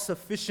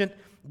all-sufficient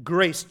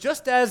grace.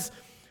 Just as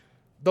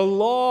the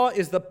law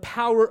is the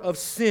power of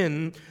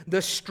sin,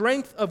 the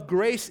strength of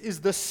grace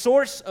is the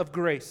source of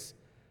grace.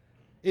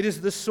 It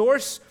is the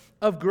source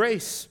of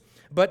grace,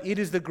 but it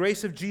is the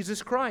grace of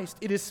Jesus Christ.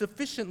 It is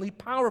sufficiently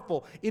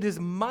powerful. It is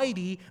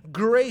mighty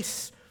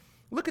grace.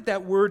 Look at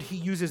that word he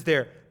uses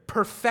there,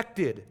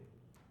 perfected.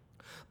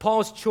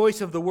 Paul's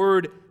choice of the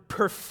word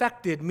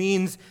perfected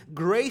means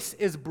grace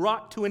is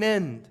brought to an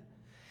end.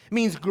 It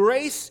means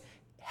grace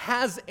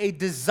has a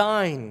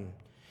design.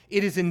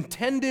 It is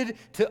intended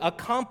to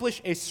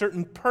accomplish a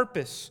certain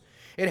purpose.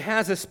 It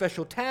has a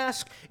special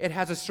task. It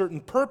has a certain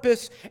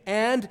purpose.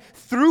 And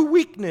through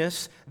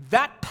weakness,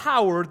 that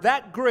power,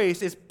 that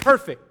grace is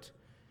perfect.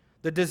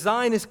 The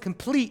design is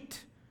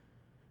complete,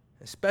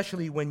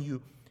 especially when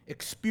you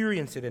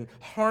experience it and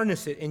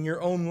harness it in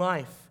your own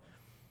life.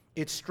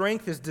 Its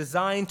strength is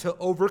designed to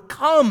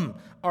overcome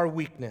our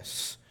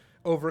weakness.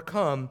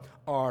 Overcome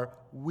our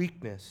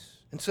weakness.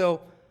 And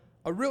so,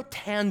 a real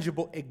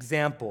tangible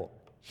example.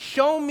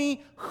 Show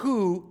me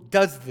who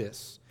does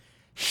this.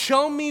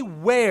 Show me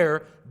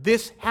where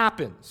this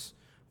happens.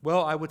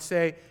 Well, I would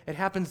say it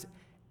happens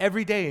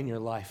every day in your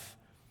life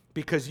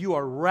because you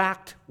are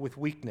racked with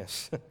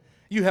weakness.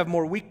 You have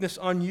more weakness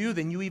on you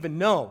than you even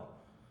know.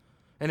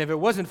 And if it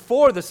wasn't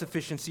for the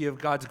sufficiency of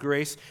God's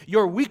grace,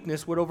 your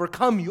weakness would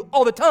overcome you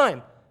all the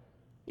time.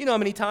 You know how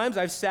many times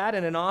I've sat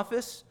in an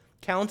office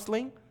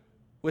counseling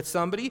with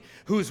somebody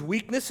whose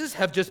weaknesses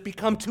have just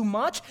become too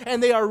much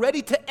and they are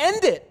ready to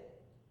end it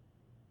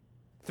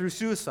through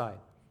suicide,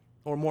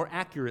 or more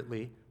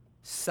accurately,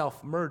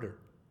 self-murder.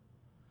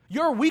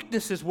 Your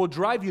weaknesses will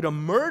drive you to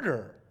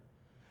murder.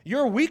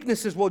 Your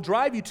weaknesses will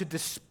drive you to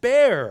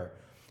despair.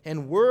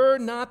 And were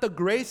not the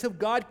grace of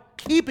God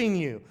keeping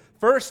you?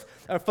 First,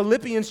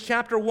 Philippians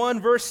chapter 1,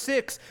 verse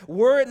 6,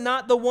 were it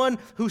not the one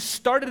who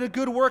started a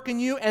good work in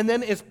you and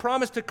then is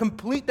promised to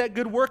complete that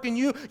good work in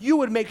you, you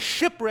would make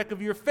shipwreck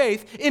of your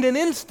faith in an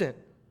instant.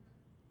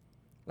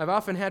 I've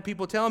often had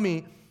people tell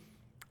me,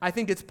 I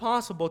think it's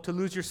possible to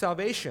lose your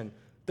salvation.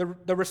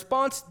 The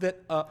response that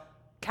a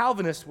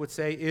Calvinist would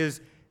say is,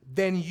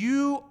 then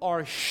you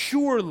are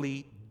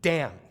surely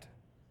damned.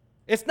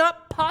 It's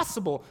not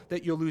possible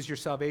that you'll lose your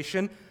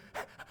salvation.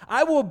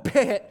 I will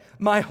bet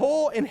my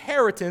whole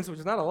inheritance, which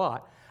is not a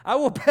lot, I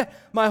will bet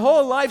my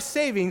whole life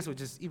savings,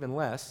 which is even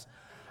less,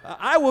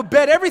 I will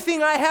bet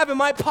everything I have in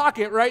my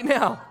pocket right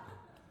now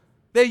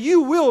that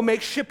you will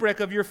make shipwreck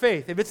of your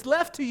faith. If it's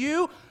left to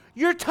you,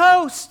 you're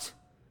toast.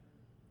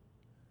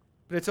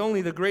 But it's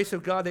only the grace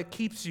of God that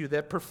keeps you,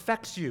 that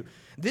perfects you.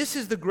 This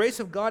is the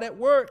grace of God at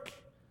work.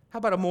 How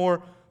about a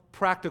more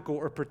practical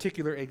or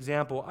particular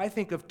example? I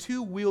think of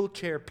two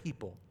wheelchair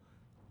people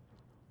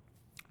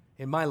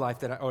in my life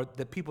or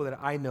the people that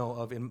I know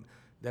of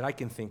that I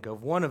can think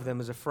of. One of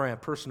them is a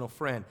friend, personal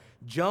friend,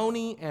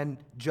 Joni and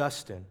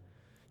Justin.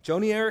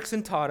 Joni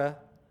Eareckson Tada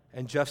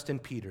and Justin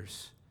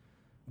Peters.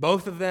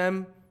 Both of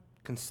them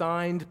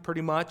consigned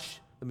pretty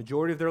much the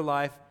majority of their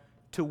life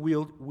to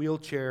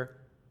wheelchair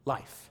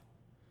life.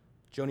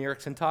 Joni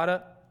Eareckson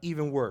Tada,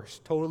 even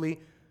worse, totally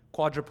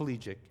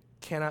quadriplegic,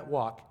 cannot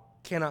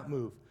walk, cannot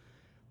move.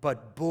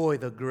 But boy,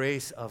 the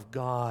grace of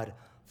God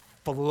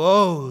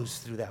flows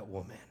through that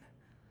woman.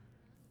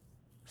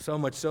 So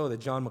much so that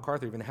John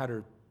MacArthur even had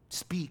her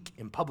speak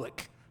in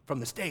public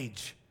from the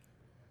stage,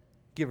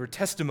 give her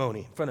testimony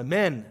in front of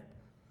men.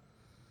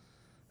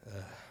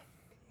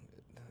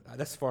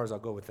 That's as far as I'll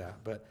go with that.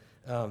 But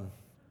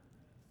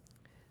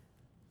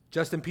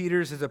Justin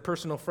Peters is a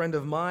personal friend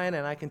of mine,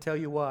 and I can tell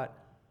you what,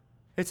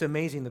 it's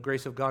amazing the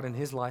grace of God in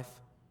his life.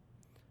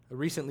 I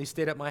recently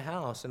stayed at my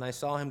house, and I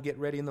saw him get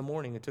ready in the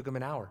morning. It took him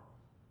an hour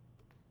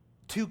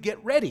to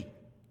get ready,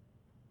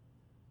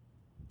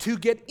 to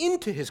get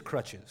into his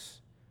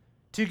crutches,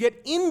 to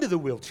get into the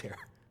wheelchair.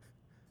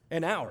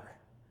 An hour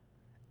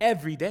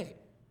every day.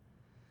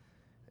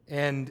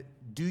 And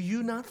do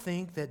you not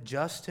think that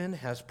Justin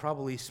has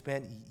probably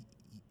spent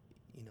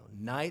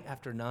night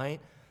after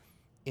night,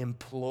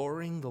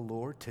 imploring the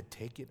Lord to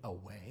take it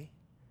away?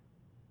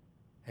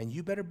 And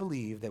you better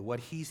believe that what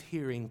he's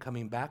hearing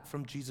coming back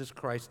from Jesus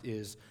Christ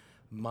is,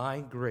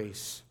 my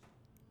grace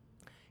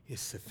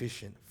is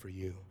sufficient for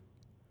you.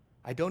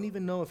 I don't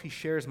even know if he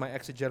shares my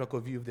exegetical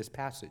view of this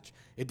passage.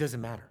 It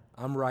doesn't matter.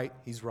 I'm right,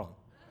 he's wrong.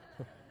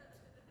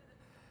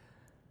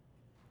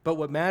 But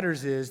what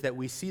matters is that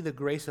we see the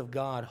grace of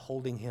God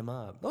holding him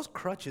up. Those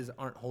crutches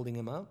aren't holding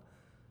him up.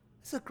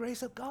 It's the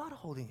grace of God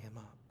holding him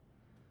up.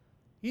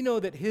 You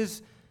know that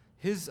his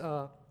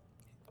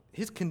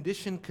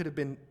condition could have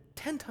been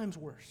 10 times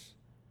worse.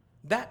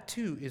 That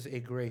too is a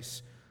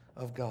grace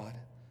of God.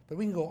 But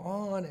we can go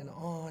on and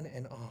on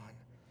and on.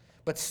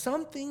 But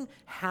something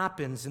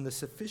happens in the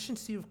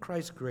sufficiency of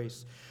Christ's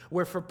grace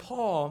where for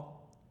Paul,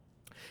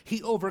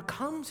 he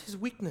overcomes his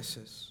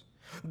weaknesses.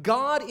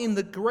 God, in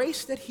the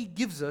grace that he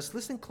gives us,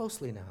 listen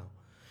closely now,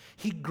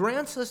 he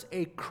grants us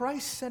a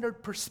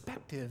Christ-centered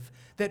perspective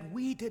that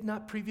we did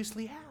not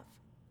previously have.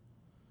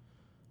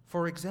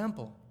 For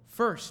example,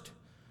 first,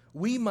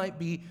 we might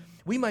be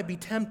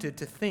tempted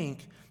to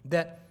think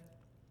that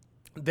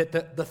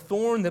the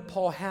thorn that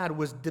Paul had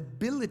was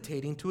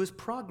debilitating to his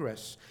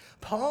progress.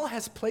 Paul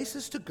has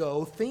places to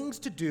go, things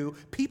to do,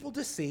 people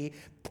to see,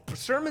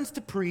 sermons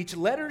to preach,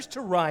 letters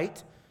to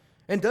write,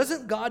 and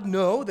doesn't God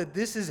know that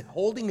this is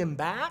holding him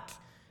back?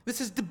 This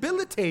is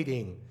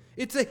debilitating.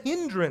 It's a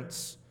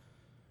hindrance.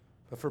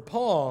 But for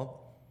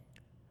Paul,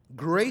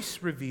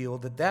 grace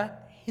revealed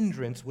that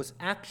hindrance was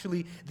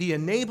actually the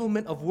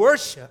enablement of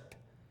worship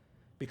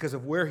because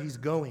of where he's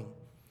going.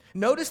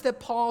 Notice that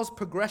Paul's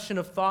progression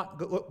of thought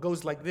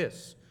goes like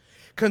this.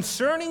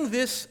 Concerning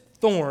this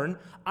thorn,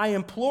 I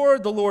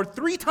implored the Lord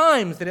 3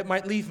 times that it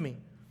might leave me.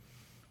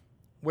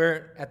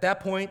 Where at that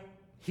point,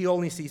 he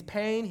only sees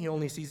pain, he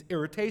only sees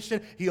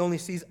irritation, he only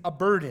sees a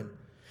burden.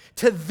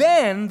 To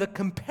then, the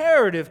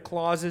comparative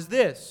clause is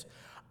this.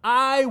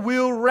 I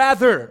will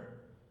rather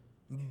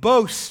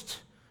boast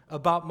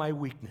about my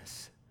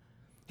weakness.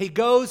 He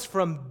goes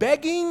from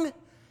begging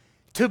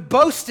to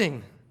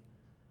boasting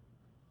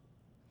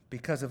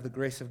because of the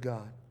grace of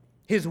God.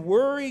 His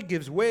worry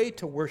gives way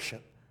to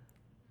worship.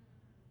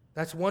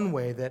 That's one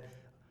way that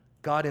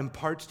God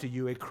imparts to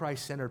you a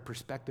Christ-centered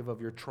perspective of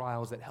your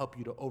trials that help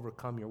you to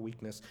overcome your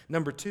weakness.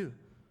 Number 2,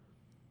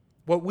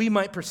 what we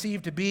might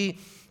perceive to be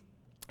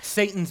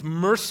Satan's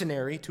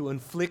mercenary to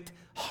inflict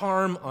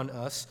harm on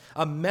us,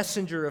 a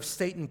messenger of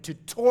Satan to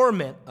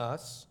torment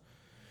us,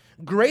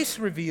 grace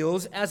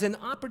reveals as an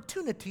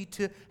opportunity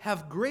to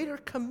have greater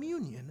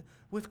communion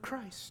with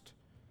Christ.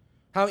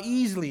 How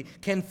easily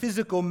can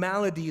physical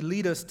malady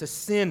lead us to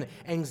sin,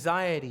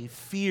 anxiety,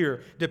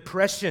 fear,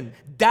 depression,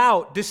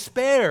 doubt,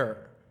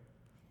 despair?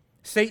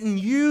 Satan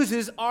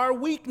uses our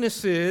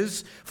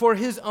weaknesses for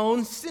his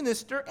own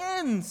sinister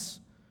ends.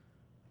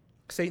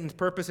 Satan's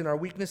purpose in our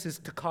weakness is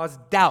to cause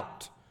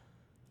doubt.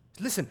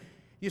 Listen,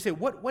 you say,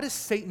 what is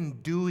Satan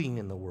doing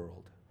in the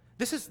world?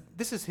 This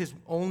is his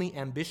only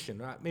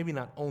ambition, maybe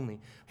not only.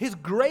 His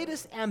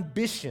greatest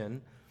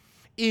ambition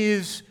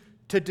is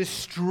to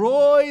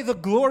destroy the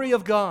glory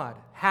of God.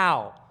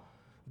 How?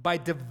 By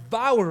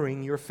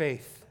devouring your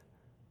faith.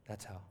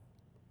 That's how.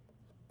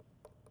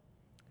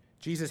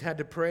 Jesus had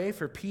to pray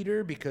for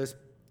Peter because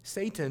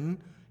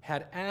Satan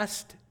had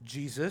asked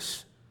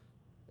Jesus,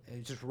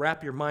 just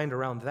wrap your mind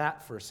around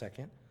that for a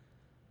second.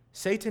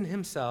 Satan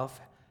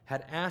himself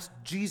had asked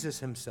Jesus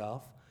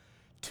himself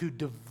to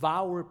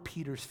devour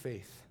Peter's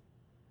faith.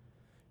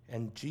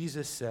 And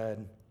Jesus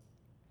said,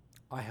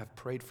 I have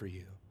prayed for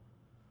you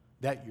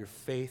that your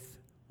faith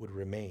would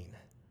remain.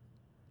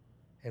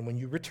 And when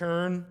you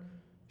return,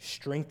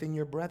 strengthen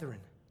your brethren.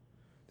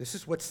 This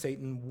is what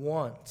Satan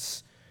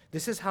wants.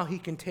 This is how he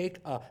can take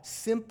a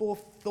simple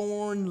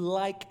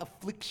thorn-like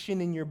affliction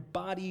in your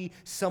body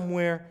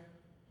somewhere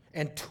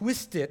and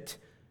twist it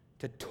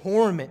to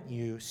torment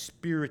you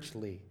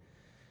spiritually.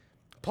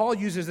 Paul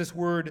uses this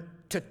word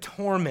to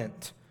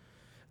torment.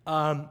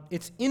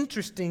 It's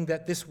interesting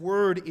that this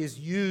word is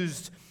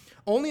used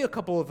only a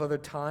couple of other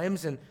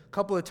times, and a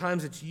couple of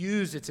times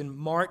it's in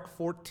Mark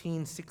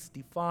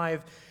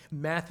 14:65,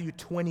 Matthew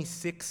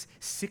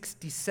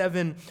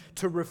 26:67,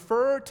 to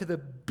refer to the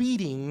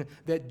beating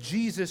that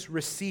Jesus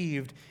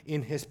received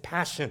in his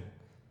passion.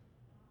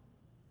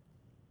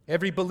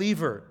 Every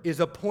believer is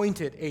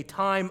appointed a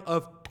time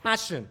of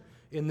passion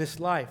in this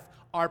life.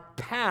 Our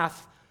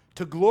path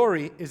to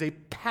glory is a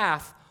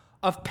path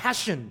of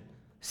passion,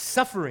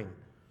 suffering.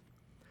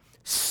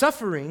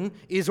 Suffering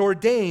is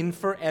ordained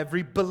for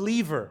every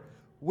believer,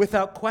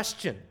 without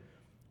question.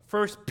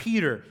 1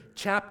 Peter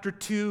chapter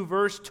 2,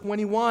 verse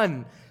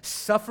 21.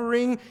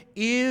 Suffering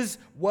is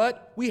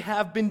what we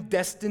have been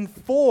destined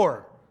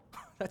for.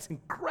 That's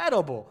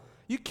incredible.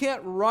 You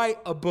can't write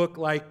a book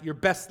like Your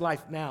Best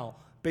Life Now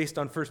based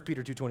on 1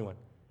 Peter 2:21.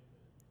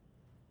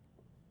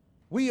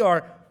 We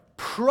are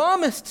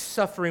promised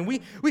suffering.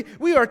 We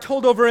are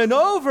told over and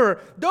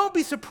over, don't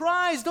be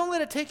surprised, don't let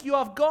it take you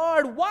off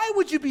guard. Why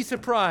would you be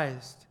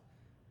surprised?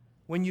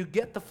 When you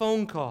get the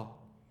phone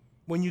call,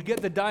 when you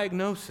get the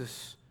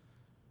diagnosis,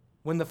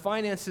 when the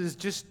finances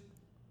just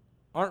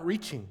aren't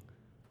reaching,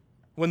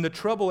 when the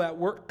trouble at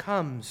work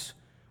comes,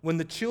 when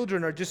the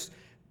children are just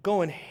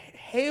going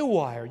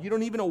haywire, you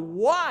don't even know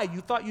why.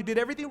 You thought you did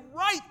everything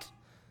right.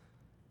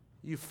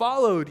 You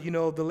followed,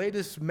 the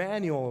latest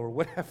manual or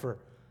whatever.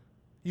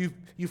 You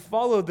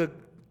followed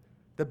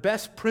the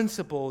best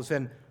principles,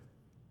 and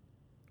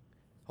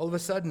all of a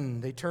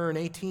sudden they turn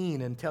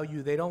 18 and tell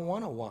you they don't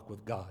want to walk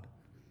with God.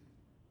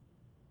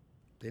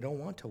 They don't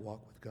want to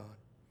walk with God.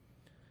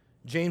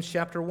 James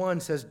chapter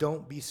 1 says,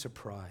 don't be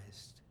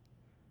surprised.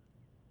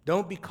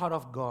 Don't be caught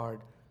off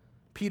guard.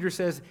 Peter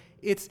says,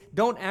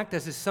 don't act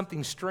as if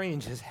something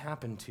strange has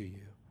happened to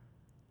you.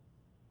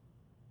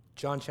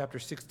 John chapter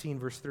 16,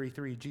 verse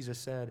 33, Jesus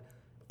said,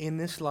 in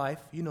this life,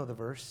 you know the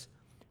verse,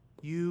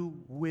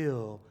 you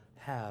will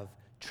have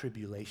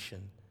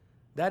tribulation.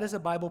 That is a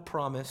Bible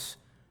promise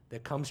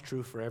that comes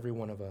true for every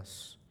one of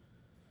us.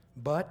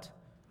 But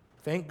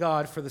thank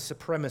God for the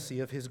supremacy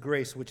of His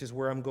grace, which is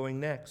where I'm going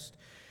next.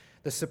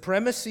 The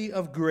supremacy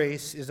of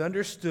grace is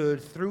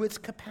understood through its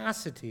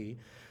capacity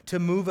to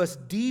move us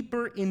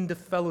deeper into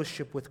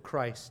fellowship with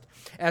Christ.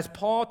 As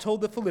Paul told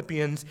the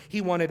Philippians,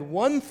 he wanted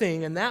one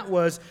thing, and that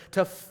was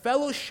to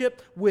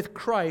fellowship with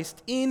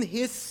Christ in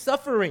His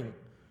suffering.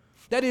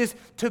 That is,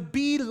 to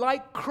be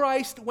like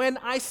Christ when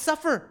I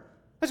suffer.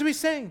 That's what he's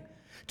saying.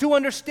 To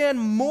understand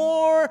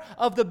more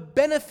of the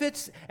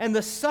benefits and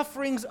the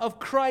sufferings of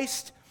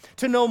Christ.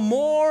 To know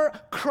more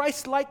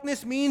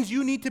Christ-likeness means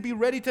you need to be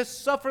ready to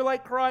suffer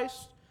like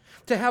Christ.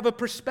 To have a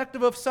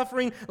perspective of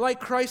suffering like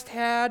Christ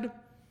had.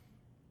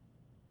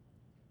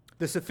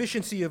 The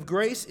sufficiency of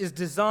grace is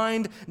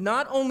designed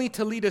not only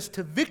to lead us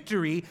to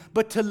victory,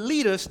 but to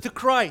lead us to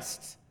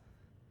Christ.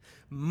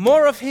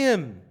 More of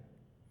Him.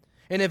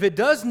 And if it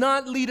does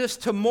not lead us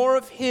to more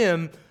of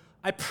Him,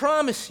 I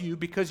promise you,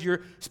 because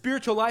your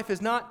spiritual life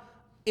is not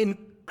in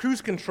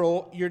cruise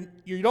control,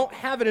 you don't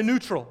have it in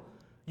neutral.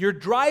 You're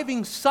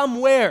driving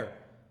somewhere.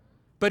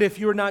 But if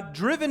you're not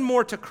driven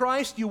more to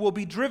Christ, you will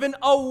be driven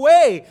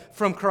away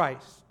from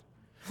Christ.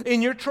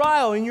 In your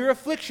trial, in your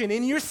affliction,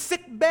 in your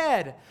sick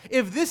bed,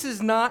 if this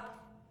is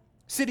not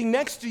sitting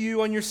next to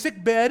you on your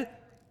sick bed,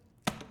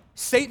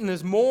 Satan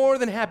is more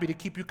than happy to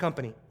keep you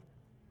company.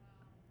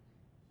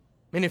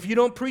 And if you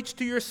don't preach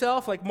to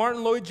yourself, like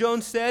Martin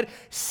Lloyd-Jones said,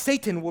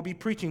 Satan will be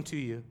preaching to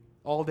you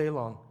all day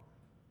long.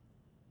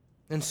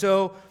 And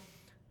so,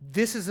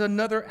 this is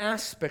another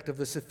aspect of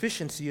the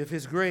sufficiency of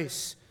His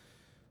grace.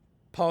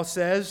 Paul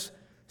says,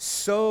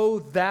 so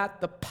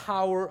that the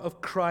power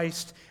of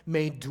Christ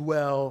may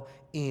dwell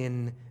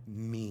in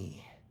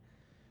me.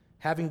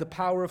 Having the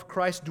power of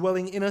Christ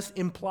dwelling in us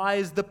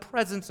implies the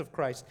presence of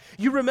Christ.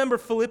 You remember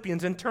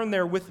Philippians, and turn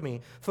there with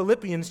me.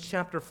 Philippians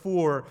chapter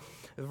 4,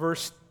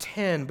 verse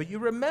 10. But you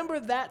remember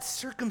that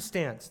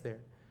circumstance there.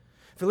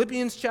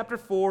 Philippians chapter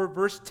 4,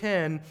 verse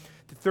 10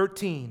 to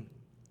 13.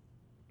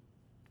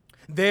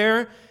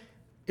 There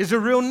is a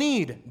real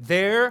need.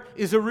 There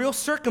is a real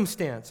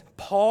circumstance.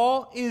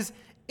 Paul is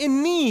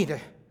in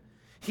need.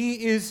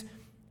 He's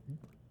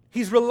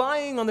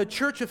relying on the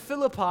church of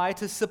Philippi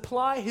to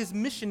supply his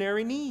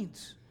missionary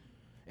needs.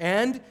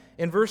 And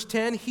in verse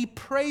 10, he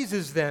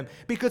praises them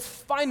because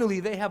finally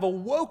they have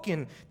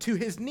awoken to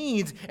his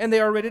needs and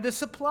they are ready to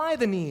supply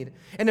the need.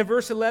 And in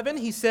verse 11,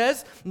 he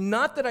says,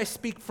 not that I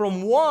speak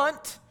from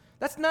want.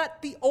 That's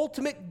not the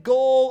ultimate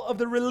goal of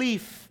the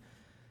relief,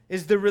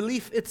 is the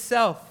relief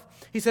itself.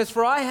 He says,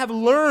 for I have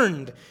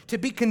learned to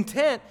be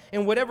content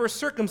in whatever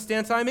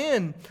circumstance I'm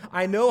in.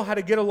 I know how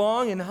to get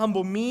along in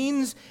humble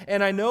means,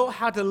 and I know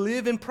how to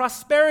live in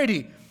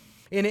prosperity.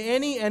 In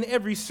any and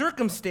every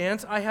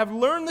circumstance, I have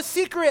learned the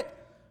secret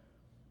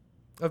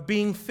of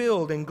being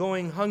filled and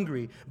going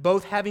hungry,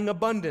 both having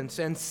abundance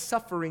and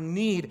suffering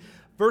need.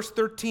 Verse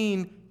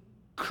 13,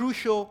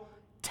 crucial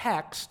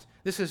text.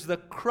 This is the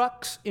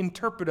crux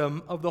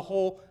interpretum of the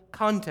whole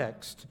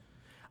context.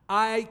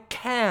 I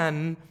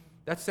can...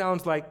 That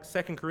sounds like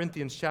 2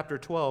 Corinthians chapter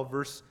 12,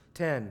 verse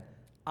 10.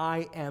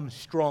 I am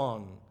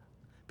strong.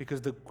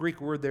 Because the Greek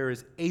word there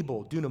is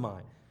able,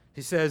 dunamai.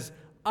 He says,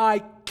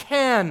 I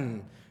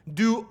can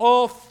do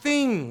all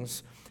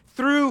things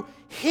through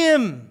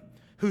Him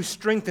who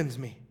strengthens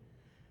me.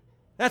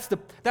 That's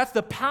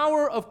the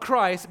power of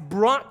Christ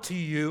brought to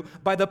you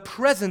by the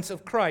presence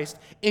of Christ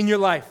in your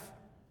life.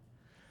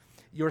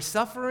 Your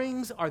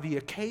sufferings are the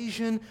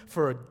occasion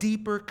for a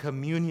deeper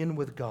communion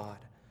with God.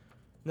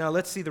 Now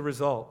let's see the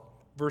result.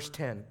 Verse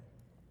 10.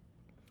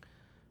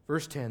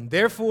 Verse 10.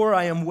 Therefore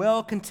I am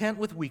well content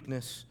with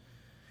weakness,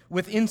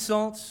 with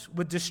insults,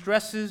 with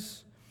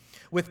distresses,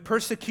 with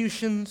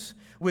persecutions,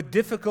 with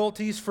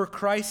difficulties for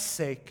Christ's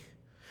sake.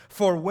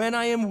 For when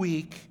I am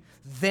weak,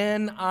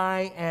 then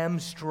I am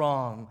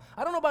strong.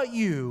 I don't know about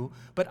you,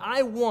 but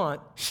I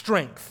want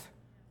strength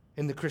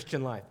in the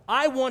Christian life.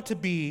 I want to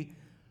be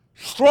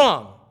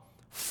strong,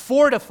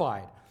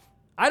 fortified.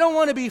 I don't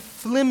want to be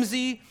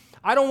flimsy.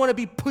 I don't want to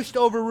be pushed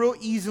over real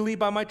easily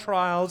by my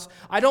trials.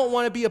 I don't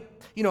want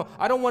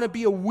to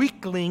be a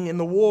weakling in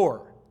the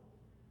war.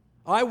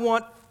 I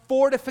want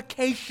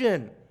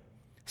fortification,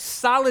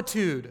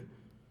 solitude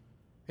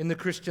in the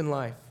Christian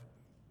life.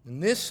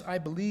 And this, I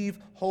believe,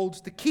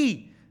 holds the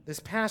key, this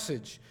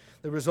passage.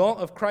 The result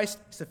of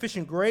Christ's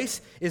sufficient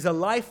grace is a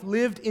life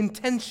lived in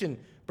tension,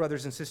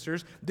 brothers and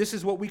sisters. This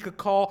is what we could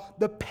call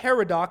the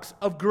paradox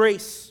of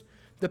grace.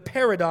 The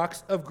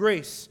paradox of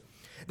grace.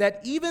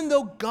 That even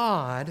though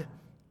God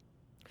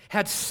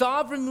had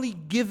sovereignly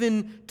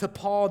given to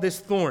Paul this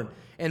thorn,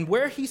 and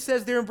where he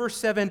says there in verse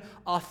 7,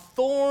 a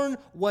thorn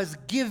was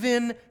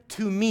given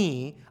to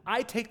me,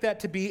 I take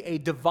that to be a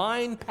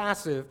divine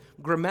passive,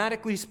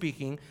 grammatically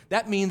speaking.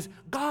 That means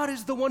God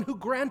is the one who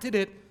granted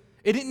it.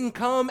 It didn't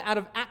come out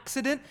of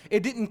accident.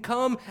 It didn't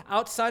come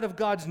outside of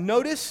God's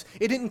notice.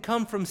 It didn't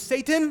come from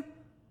Satan,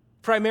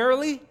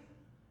 primarily.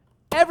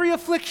 Every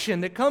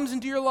affliction that comes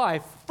into your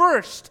life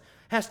first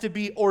has to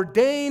be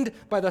ordained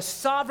by the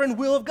sovereign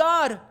will of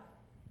God,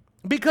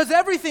 because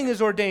everything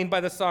is ordained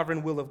by the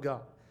sovereign will of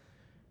God.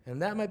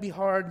 And that might be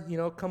hard,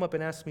 come up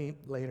and ask me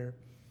later.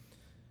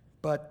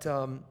 But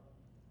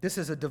this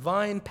is a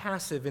divine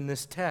passive in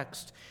this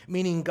text,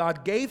 meaning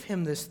God gave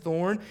him this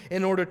thorn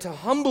in order to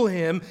humble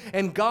him,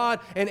 and God,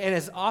 and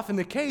as often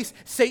the case,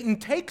 Satan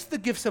takes the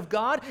gifts of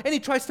God and he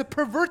tries to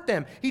pervert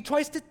them. He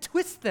tries to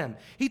twist them.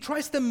 He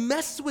tries to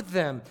mess with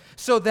them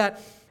so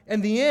that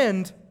in the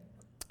end,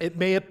 it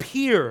may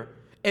appear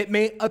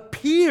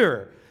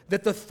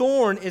that the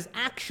thorn is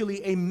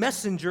actually a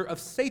messenger of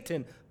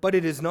Satan, but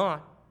it is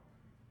not.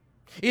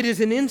 It is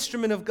an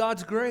instrument of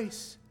God's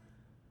grace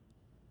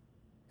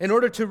in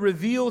order to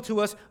reveal to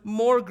us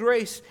more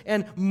grace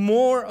and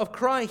more of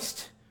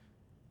Christ.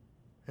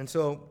 And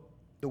so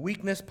the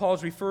weakness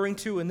Paul's referring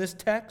to in this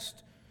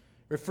text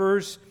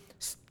refers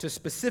to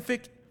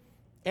specific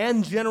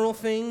and general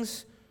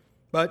things,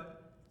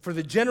 but for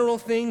the general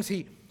things,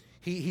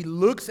 he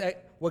looks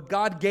at what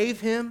God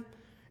gave him,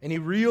 and he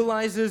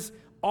realizes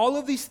all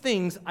of these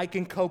things I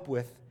can cope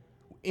with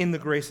in the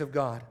grace of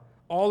God,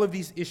 all of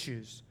these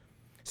issues.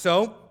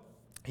 So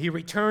he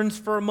returns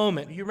for a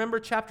moment. You remember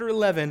chapter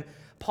 11,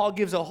 Paul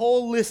gives a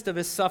whole list of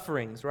his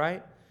sufferings,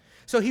 right?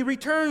 So he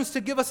returns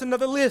to give us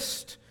another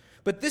list,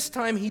 but this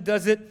time he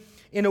does it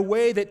in a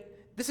way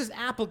that this is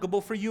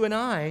applicable for you and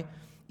I,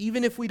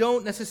 even if we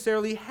don't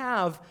necessarily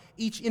have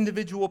each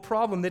individual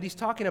problem that he's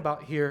talking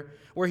about here,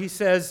 where he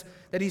says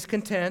that he's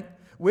content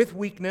with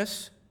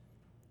weakness,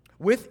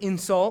 with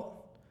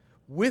insult,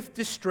 with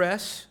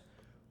distress,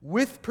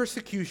 with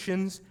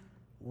persecutions,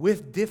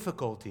 with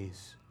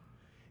difficulties.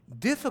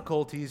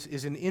 Difficulties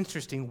is an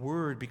interesting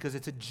word because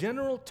it's a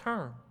general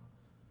term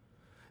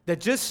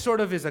that just sort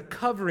of is a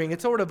covering.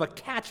 It's sort of a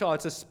catch-all.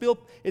 It's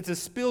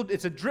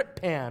a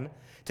drip pan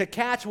to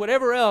catch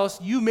whatever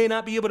else you may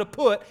not be able to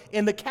put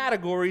in the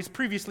categories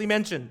previously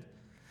mentioned.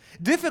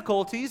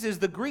 Difficulties is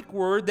the Greek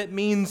word that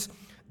means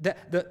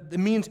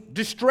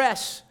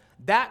distress,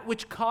 that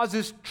which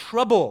causes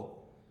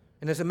trouble.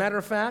 And as a matter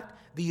of fact,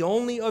 the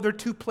only other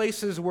two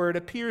places where it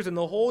appears in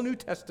the whole New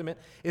Testament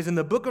is in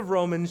the book of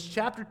Romans,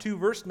 chapter 2,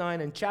 verse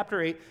 9, and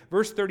chapter 8,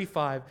 verse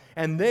 35.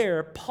 And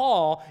there,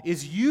 Paul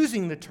is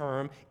using the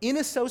term in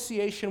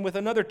association with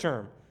another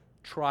term,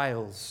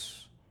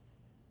 trials.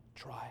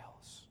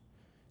 Trials.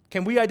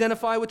 Can we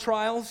identify with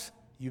trials?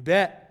 You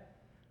bet.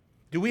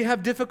 Do we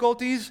have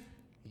difficulties?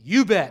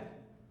 You bet.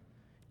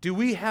 Do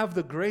we have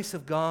the grace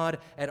of God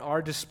at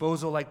our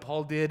disposal like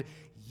Paul did?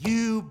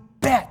 You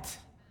bet.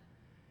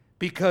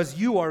 Because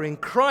you are in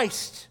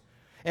Christ,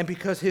 and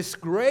because His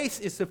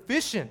grace is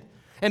sufficient,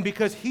 and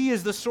because He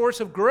is the source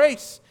of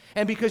grace,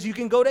 and because you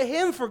can go to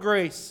Him for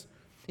grace,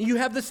 and you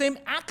have the same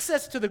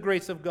access to the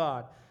grace of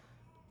God.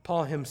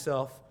 Paul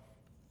himself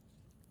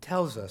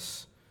tells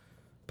us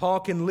Paul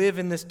can live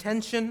in this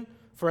tension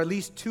for at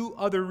least two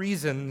other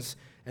reasons,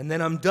 and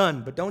then I'm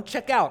done. But don't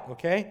check out,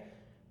 okay?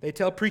 They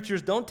tell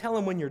preachers, don't tell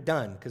them when you're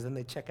done, because then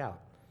they check out.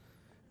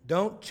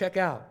 Don't check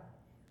out.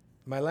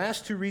 My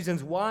last two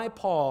reasons why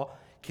Paul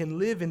can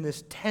live in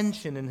this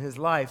tension in his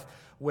life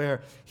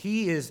where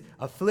he is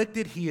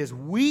afflicted, he is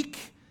weak,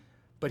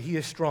 but he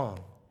is strong.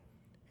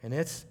 And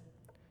it's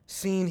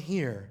seen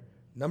here.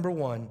 Number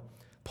one,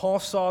 Paul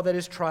saw that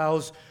his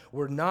trials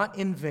were not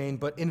in vain,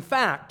 but in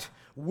fact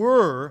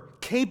were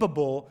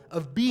capable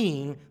of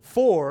being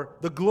for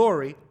the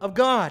glory of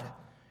God.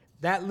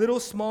 That little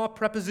small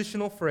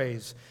prepositional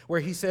phrase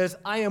where he says,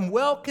 I am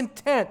well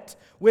content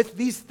with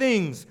these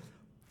things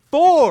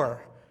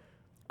for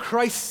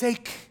Christ's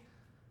sake.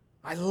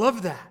 I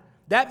love that.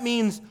 That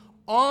means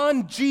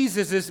on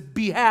Jesus'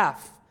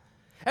 behalf.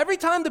 Every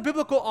time the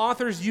biblical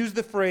authors use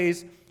the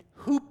phrase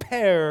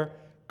huper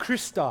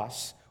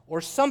Christos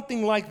or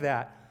something like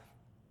that,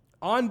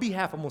 on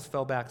behalf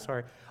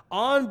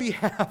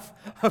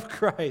of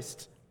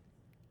Christ,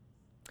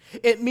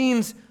 it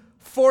means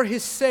for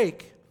His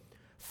sake,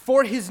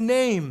 for His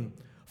name,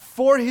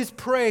 for His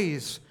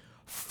praise,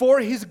 for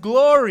His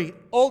glory,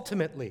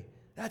 ultimately.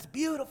 That's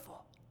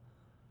beautiful.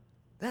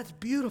 That's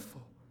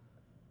beautiful.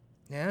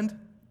 And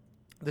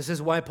this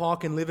is why Paul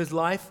can live his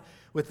life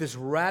with this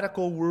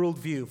radical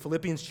worldview.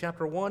 Philippians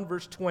chapter 1,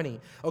 verse 20.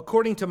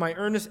 According to my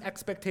earnest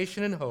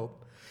expectation and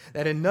hope,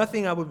 that in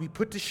nothing I will be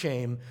put to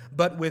shame,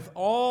 but with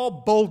all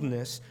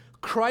boldness,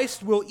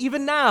 Christ will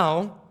even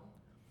now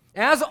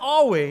as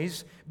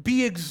always,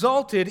 be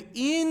exalted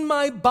in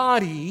my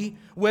body,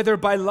 whether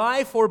by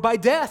life or by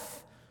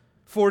death.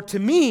 For to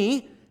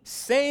me,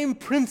 same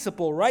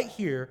principle right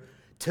here,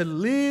 to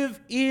live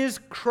is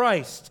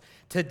Christ,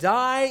 to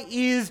die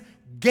is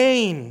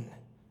gain.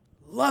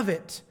 Love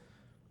it.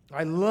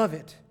 I love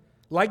it.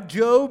 Like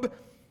Job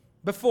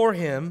before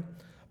him,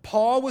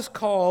 Paul was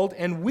called,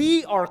 and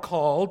we are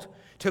called,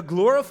 to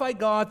glorify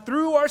God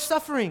through our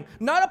suffering,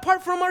 not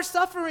apart from our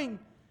suffering.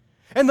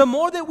 And the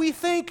more that we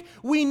think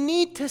we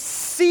need to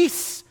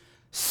cease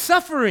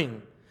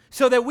suffering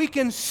so that we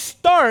can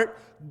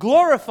start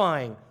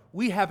glorifying,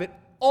 we have it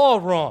all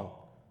wrong.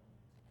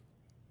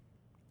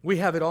 We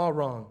have it all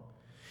wrong.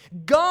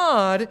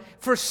 God,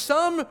 for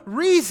some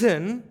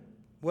reason,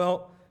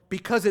 well,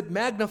 because it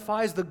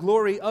magnifies the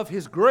glory of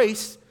His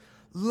grace,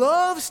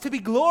 loves to be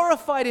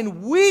glorified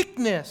in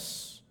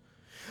weakness.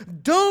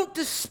 Don't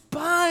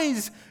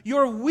despise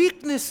your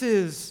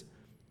weaknesses.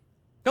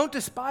 Don't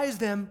despise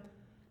them.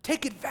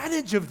 Take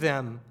advantage of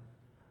them.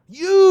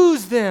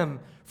 Use them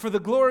for the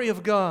glory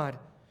of God.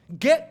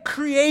 Get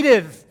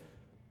creative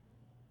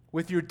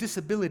with your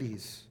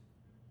disabilities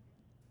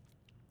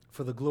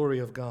for the glory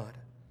of God.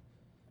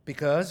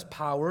 Because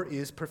power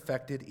is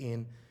perfected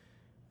in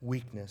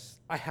weakness.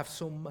 I have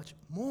so much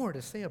more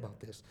to say about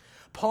this.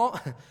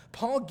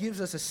 Paul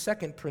gives us a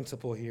second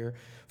principle here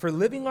for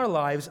living our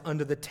lives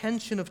under the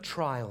tension of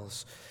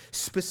trials,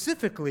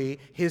 specifically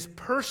his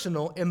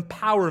personal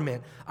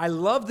empowerment. I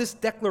love this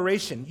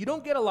declaration. You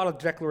don't get a lot of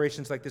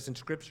declarations like this in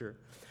Scripture.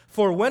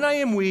 For when I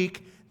am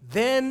weak,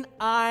 then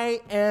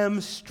I am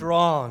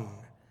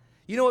strong.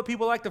 You know what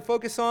people like to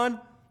focus on?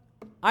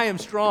 I am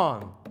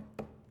strong.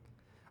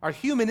 Our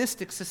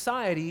humanistic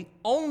society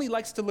only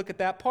likes to look at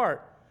that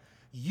part.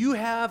 You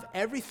have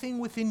everything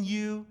within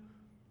you.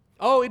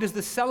 Oh, it is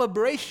the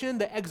celebration,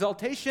 the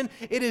exaltation.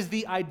 It is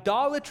the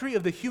idolatry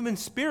of the human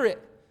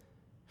spirit.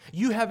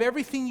 You have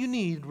everything you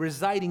need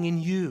residing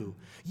in you.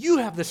 You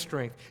have the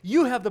strength.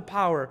 You have the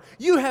power.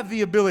 You have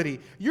the ability.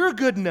 You're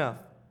good enough.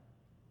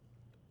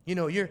 You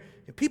know,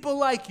 people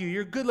like you.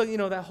 You're good looking. You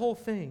know, that whole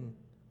thing.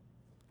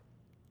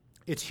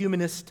 It's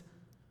humanist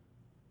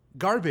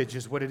garbage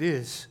is what it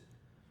is.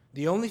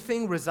 The only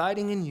thing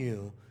residing in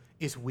you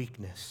is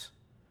weakness.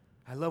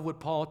 I love what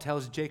Paul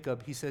tells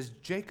Jacob. He says,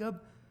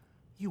 Jacob,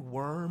 you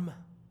worm,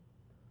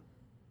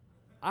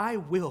 I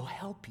will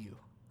help you.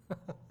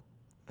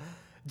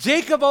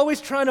 Jacob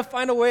always trying to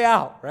find a way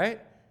out, right?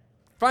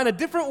 Find a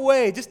different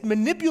way, just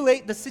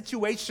manipulate the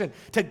situation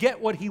to get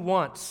what he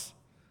wants.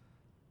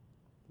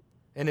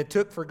 And it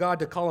took for God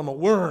to call him a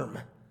worm,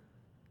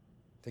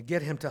 to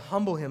get him to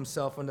humble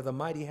himself under the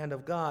mighty hand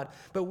of God.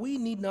 But we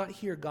need not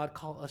hear God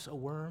call us a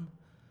worm.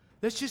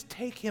 Let's just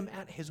take him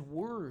at his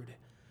word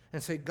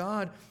and say,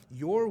 God,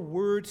 your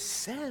word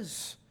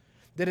says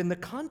that in the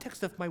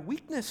context of my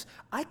weakness,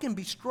 I can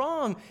be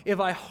strong if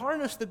I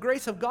harness the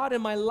grace of God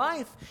in my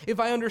life,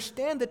 if I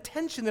understand the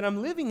tension that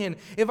I'm living in,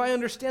 if I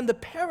understand the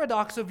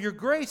paradox of your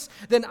grace,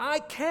 then I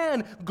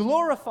can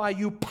glorify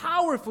you,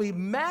 powerfully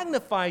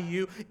magnify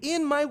you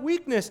in my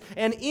weakness.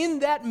 And in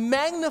that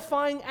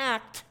magnifying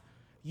act,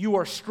 you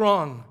are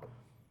strong.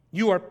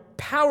 You are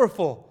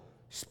powerful,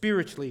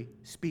 spiritually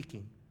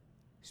speaking.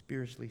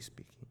 Spiritually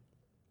speaking.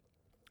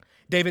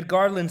 David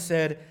Garland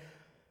said,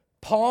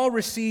 Paul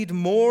received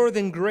more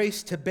than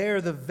grace to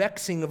bear the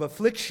vexing of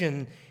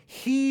affliction.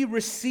 He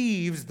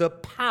receives the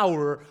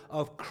power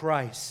of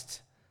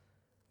Christ.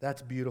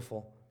 That's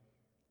beautiful.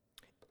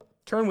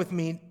 Turn with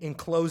me in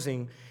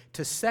closing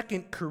to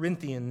 2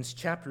 Corinthians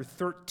chapter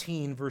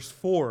 13, verse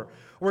 4.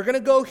 We're going to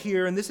go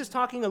here, and this is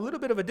talking a little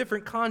bit of a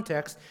different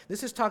context.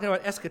 This is talking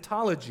about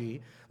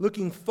eschatology,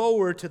 looking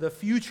forward to the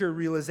future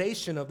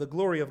realization of the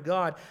glory of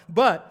God.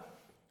 But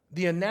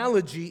the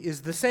analogy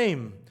is the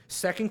same.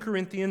 2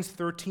 Corinthians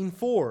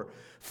 13:4.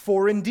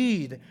 For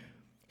indeed,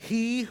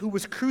 he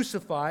was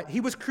crucified,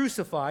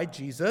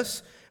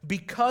 Jesus,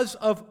 because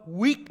of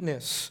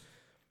weakness,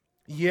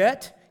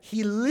 yet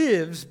he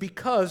lives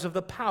because of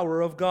the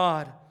power of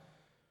God.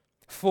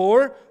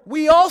 For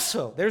we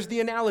also, there's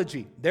the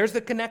analogy, there's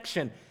the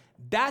connection.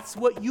 That's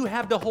what you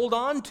have to hold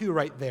on to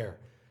right there.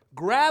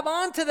 Grab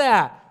onto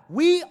that.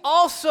 We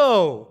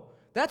also,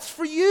 that's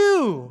for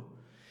you.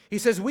 He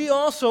says, we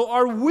also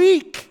are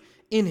weak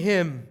in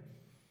him,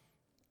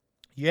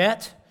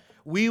 yet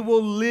we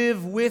will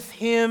live with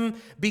him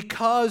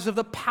because of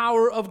the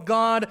power of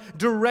God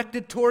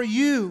directed toward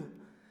you.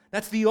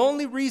 That's the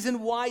only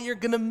reason why you're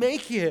going to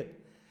make it.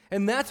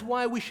 And that's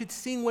why we should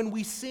sing when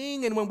we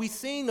sing, and when we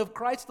sing of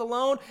Christ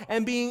alone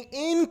and being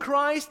in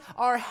Christ,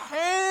 our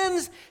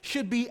hands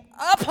should be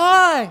up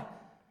high,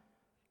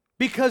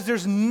 because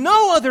there's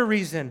no other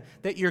reason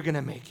that you're going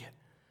to make it.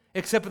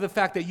 Except for the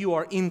fact that you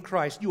are in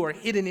Christ, you are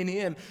hidden in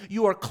him,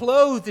 you are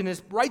clothed in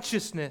his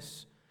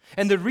righteousness.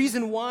 And the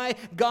reason why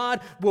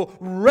God will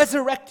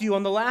resurrect you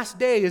on the last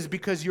day is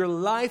because your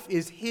life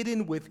is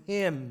hidden with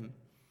him.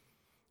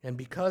 And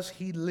because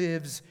he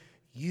lives,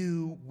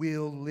 you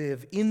will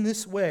live. In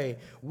this way,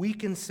 we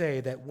can say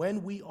that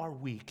when we are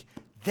weak,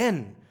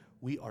 then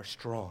we are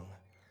strong.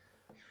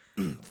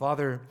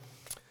 Father,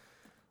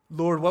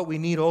 Lord, what we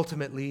need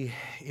ultimately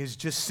is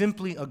just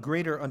simply a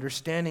greater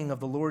understanding of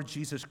the Lord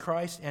Jesus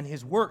Christ and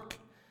his work.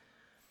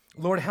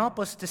 Lord, help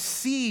us to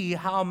see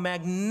how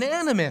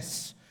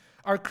magnanimous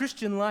our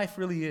Christian life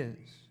really is.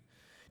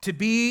 To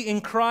be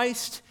in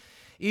Christ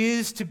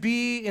is to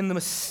be in the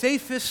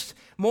safest,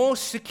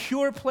 most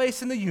secure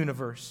place in the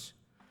universe.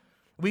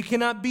 We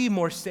cannot be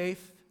more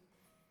safe.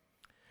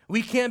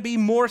 We can't be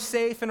more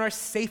safe in our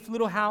safe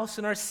little house,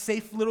 in our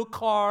safe little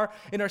car,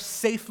 in our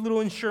safe little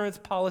insurance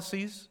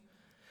policies.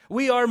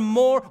 We are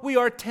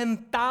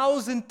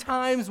 10,000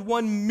 times,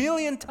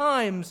 1,000,000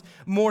 times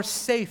more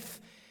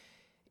safe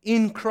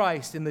in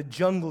Christ in the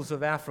jungles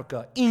of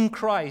Africa, in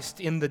Christ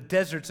in the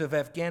deserts of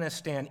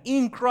Afghanistan,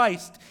 in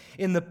Christ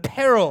in the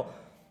peril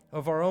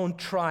of our own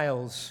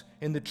trials,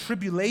 in the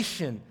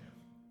tribulation,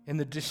 in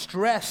the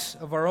distress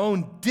of our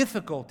own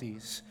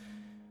difficulties.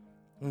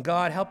 And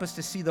God, help us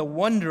to see the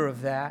wonder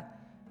of that,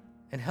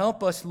 and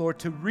help us, Lord,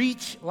 to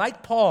reach,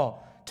 like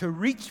Paul, to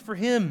reach for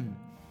him,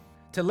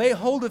 to lay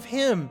hold of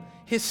him,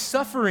 his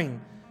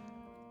suffering,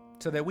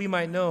 so that we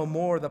might know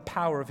more the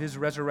power of his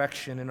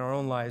resurrection in our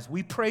own lives.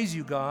 We praise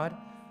you, God.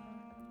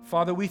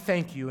 Father, we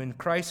thank you in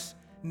Christ's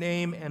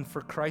name and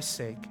for Christ's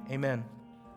sake. Amen.